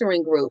Me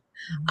Mentoring Group.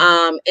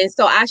 And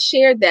so I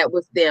shared that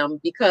with them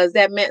because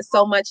that meant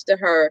so much to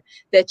her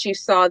that you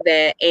saw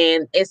that.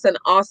 And it's an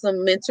awesome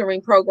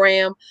mentoring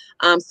program.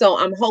 So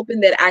I'm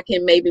hoping that I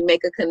can maybe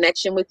make a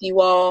connection with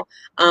you all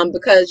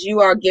because you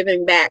are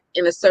giving back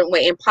in a certain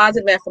way. And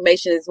positive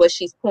affirmation is what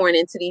she's pouring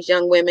into these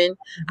young women.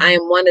 I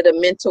am one of the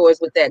mentors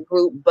with that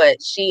group,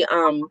 but she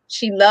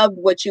loved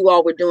what you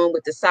all were doing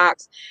with the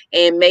socks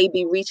and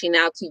maybe reaching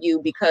out to you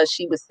because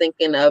she was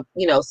thinking of,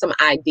 you know, some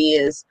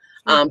ideas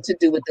to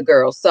do with the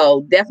girls.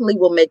 So definitely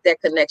we'll make that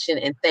connection.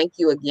 And thank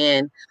you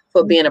again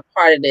for being a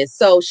part of this.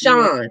 So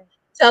Sean,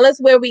 tell us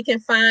where we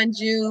can find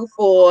you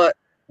for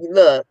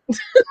look.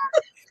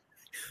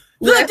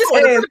 Look, just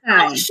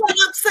shut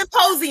up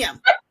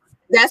symposium.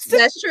 That's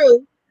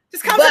true.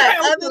 Just come but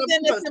other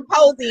than the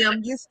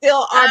symposium, you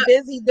still are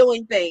busy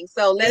doing things.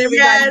 So let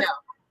everybody know.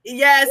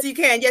 Yes, you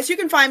can. Yes, you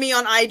can find me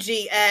on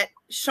IG at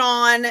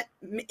Sean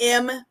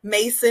M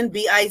Mason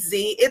BIZ.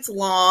 It's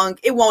long.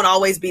 It won't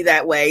always be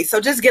that way. So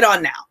just get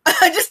on now.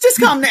 just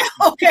come now.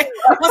 Okay.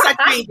 Once I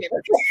change it.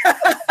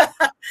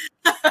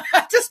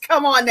 Just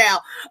come on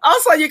now.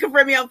 Also, you can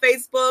friend me on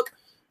Facebook.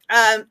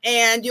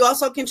 And you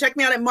also can check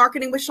me out at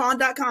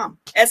marketingwithshawn.com.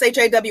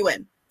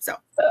 SHAWN. So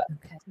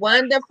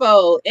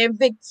wonderful. And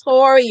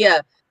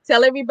Victoria,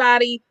 tell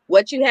everybody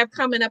what you have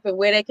coming up and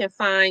where they can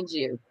find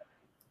you.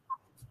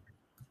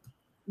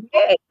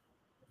 Yeah.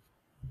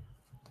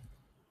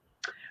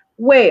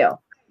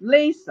 Well,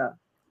 Lisa,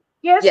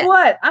 guess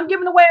what? I'm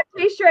giving away a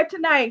t-shirt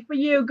tonight for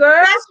you, girl.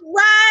 That's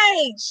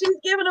right. She's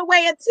giving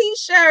away a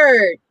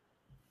t-shirt.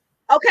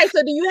 Okay,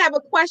 so do you have a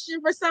question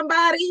for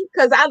somebody?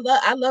 Because I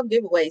love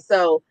giveaways.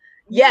 So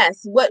yes,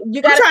 what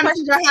you got? I'm trying to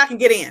figure out how I can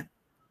get in.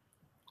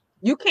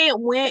 You can't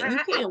win. You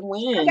can't I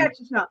win. got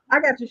you, Sean. I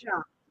got you,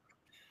 Sean.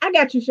 I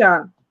got you,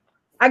 Sean.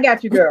 I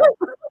got you, girl.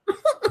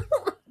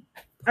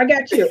 I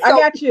got you. I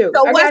got you.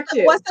 So I got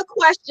you. what's the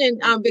question,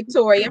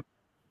 Victoria?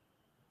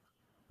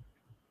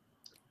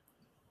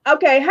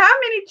 Okay, how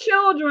many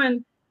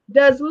children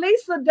does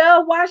Lisa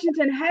Dove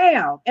Washington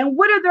have, and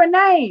what are their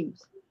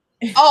names?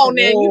 Oh,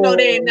 man, you know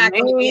they're not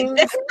going to get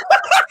that.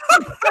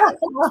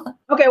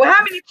 Okay, well,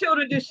 how many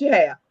children does she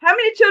have? How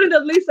many children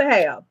does Lisa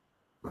have?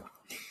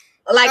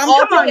 Like come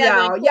all on,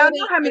 together, y'all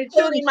know how many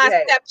children including my she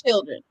has.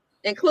 stepchildren.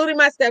 Including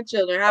my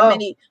stepchildren. How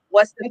many?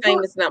 What's the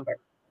famous number?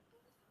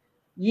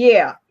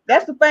 Yeah,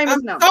 that's the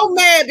famous number. So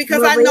mad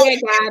because I know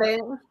got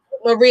it.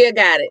 Maria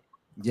got it.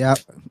 Yep.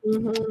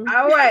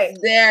 All right.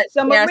 There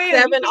are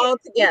Maria, 7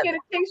 altogether. You get a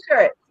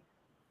T-shirt.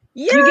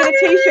 Yeah. You get a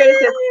T-shirt.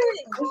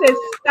 It says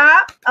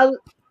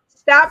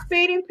stop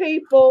feeding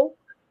people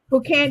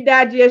who can't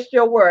digest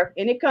your work,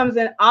 and it comes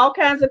in all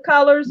kinds of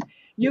colors.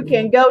 You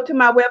can go to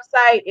my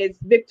website. It's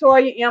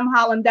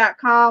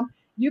victoriamholland.com.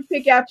 You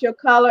pick out your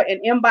color and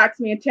inbox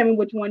me and tell me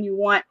which one you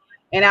want,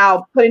 and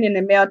I'll put it in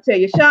the mail to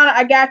you. Shauna,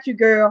 I got you,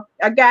 girl.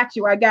 I got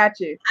you. I got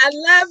you. I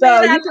love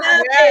So it. I love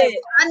it.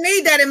 I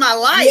need that in my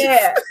life.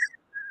 Yeah.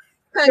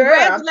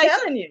 Congratulations. Girl, I'm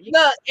telling you.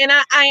 Look, and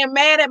I am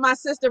mad at my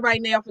sister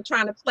right now for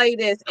trying to play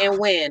this and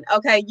win.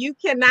 Okay, you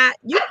can't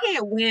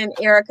win,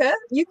 Erica.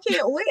 You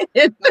can't win.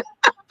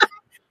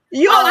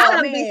 You are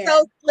gonna be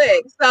so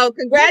slick. So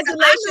congratulations.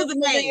 I knew the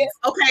names.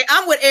 Okay,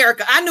 I'm with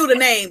Erica. I knew the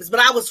names, but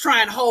I was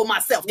trying to hold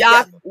myself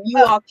together.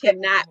 You all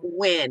cannot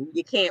win.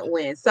 You can't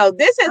win. So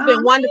this has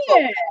been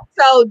wonderful. Man.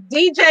 So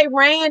DJ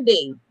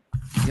Randy,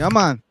 Yeah,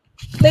 man.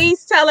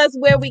 please tell us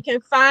where we can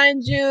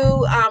find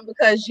you,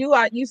 because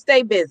you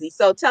stay busy.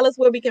 So tell us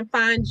where we can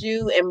find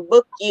you and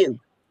book you.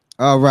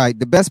 All right.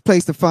 The best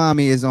place to find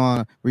me is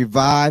on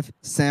Revive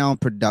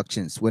Sound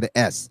Productions with an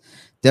S.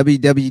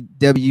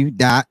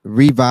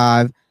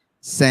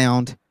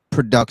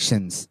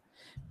 www.revivesoundproductions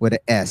with an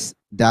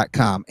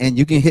S.com. And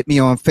you can hit me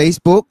on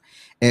Facebook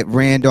at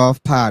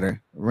Randolph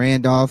Potter,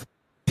 Randolph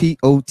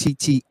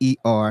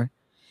Potter,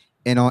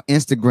 and on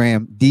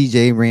Instagram,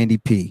 DJ Randy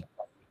P.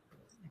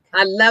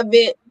 I love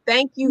it.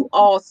 Thank you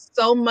all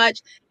so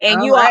much.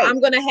 And All right.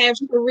 I'm gonna have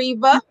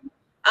Shariva.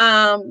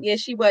 Yeah,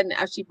 she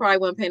probably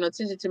wasn't paying no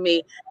attention to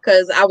me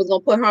because I was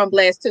gonna put her on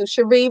blast too.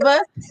 Shariva,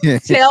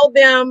 tell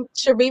them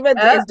Shariva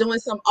is doing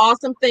some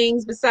awesome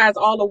things besides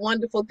all the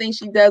wonderful things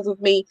she does with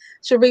me.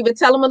 Shariva,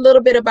 tell them a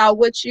little bit about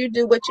what you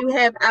do, what you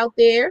have out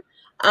there,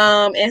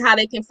 and how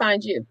they can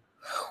find you.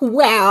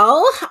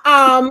 Well,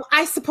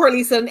 I support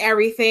Lisa in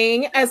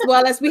everything, as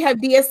well as we have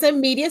DSM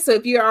Media. So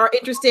if you are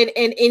interested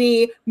in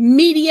any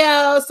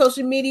media,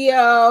 social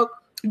media,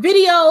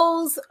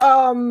 videos,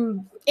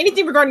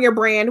 anything regarding your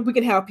brand, we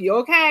can help you.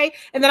 Okay.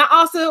 And then I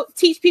also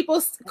teach people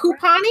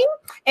couponing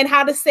and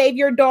how to save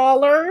your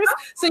dollars.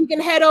 So you can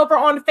head over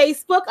on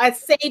Facebook at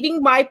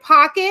Saving My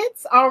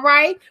Pockets. All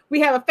right. We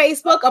have a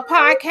Facebook, a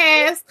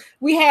podcast.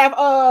 We have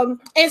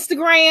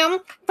Instagram.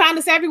 Find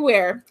us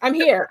everywhere. I'm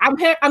here. I'm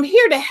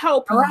here to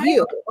help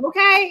you.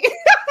 Okay.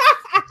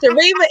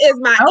 Shariva is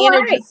my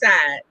energy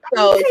side.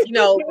 So,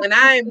 when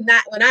I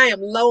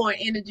am low on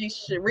energy,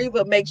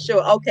 Shariva makes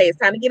sure, okay, it's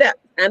time to get up.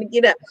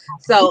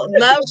 So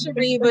love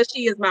Shariva.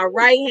 She is my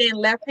right hand,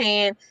 left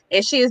hand,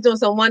 and she is doing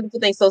some wonderful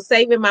things. So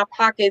Saving My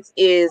Pockets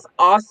is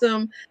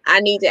awesome.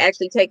 I need to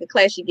actually take a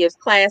class. She gives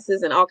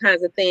classes and all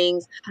kinds of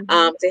things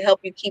to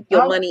help you keep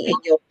your money in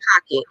your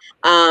pocket.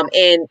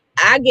 And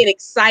I get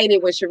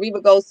excited when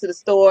Shariva goes to the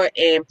store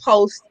and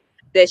posts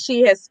that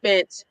she has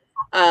spent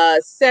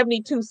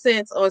 72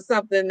 cents on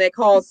something that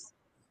costs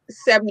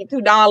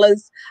 $72.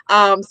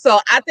 So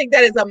I think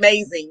that is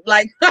amazing.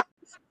 Like,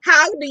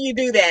 how do you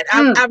do that?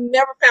 I've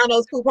never found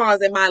those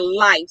coupons in my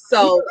life.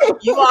 So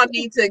you all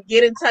need to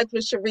get in touch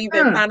with Shariva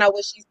and find out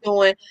what she's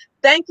doing.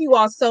 Thank you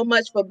all so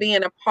much for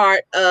being a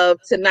part of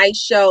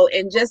tonight's show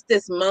and just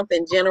this month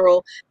in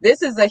general.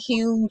 This is a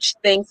huge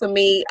thing for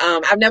me.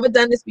 I've never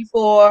done this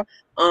before.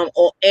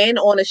 And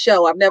on a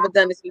show, I've never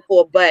done this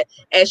before, but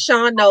as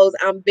Sean knows,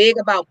 I'm big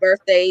about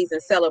birthdays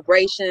and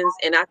celebrations,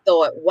 and I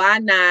thought, why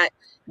not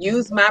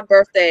use my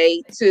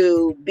birthday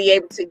to be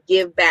able to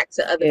give back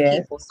to other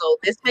people? So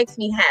this makes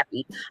me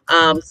happy.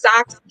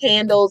 Socks,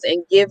 candles,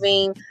 and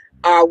giving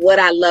are what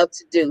I love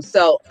to do.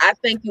 So I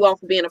thank you all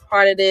for being a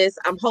part of this.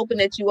 I'm hoping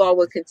that you all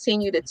will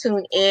continue to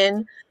tune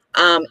in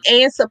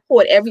and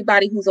support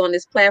everybody who's on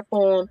this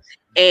platform.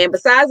 And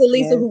besides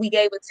Elisa, who we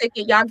gave a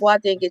ticket, y'all go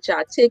out there and get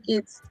y'all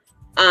tickets.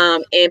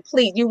 And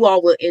please, you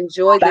all will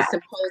enjoy this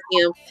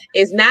symposium.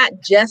 It's not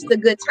just a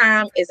good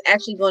time. It's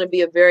actually going to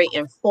be a very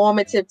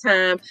informative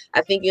time.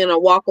 I think you're going to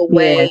walk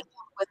away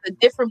with a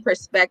different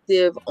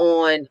perspective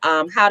on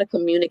how to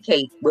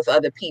communicate with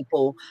other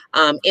people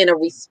in a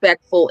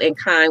respectful and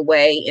kind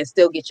way and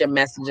still get your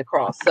message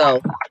across.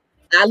 So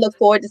I look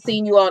forward to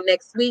seeing you all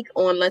next week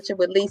on Luncheon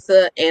with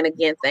Lisa. And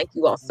again, thank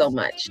you all so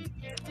much.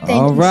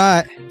 All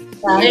right.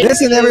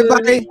 Listen,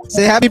 everybody,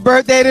 say happy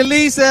birthday to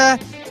Lisa.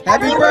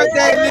 Happy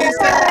birthday,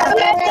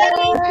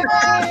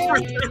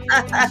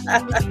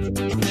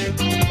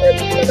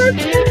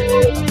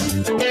 Lisa.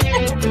 Bye.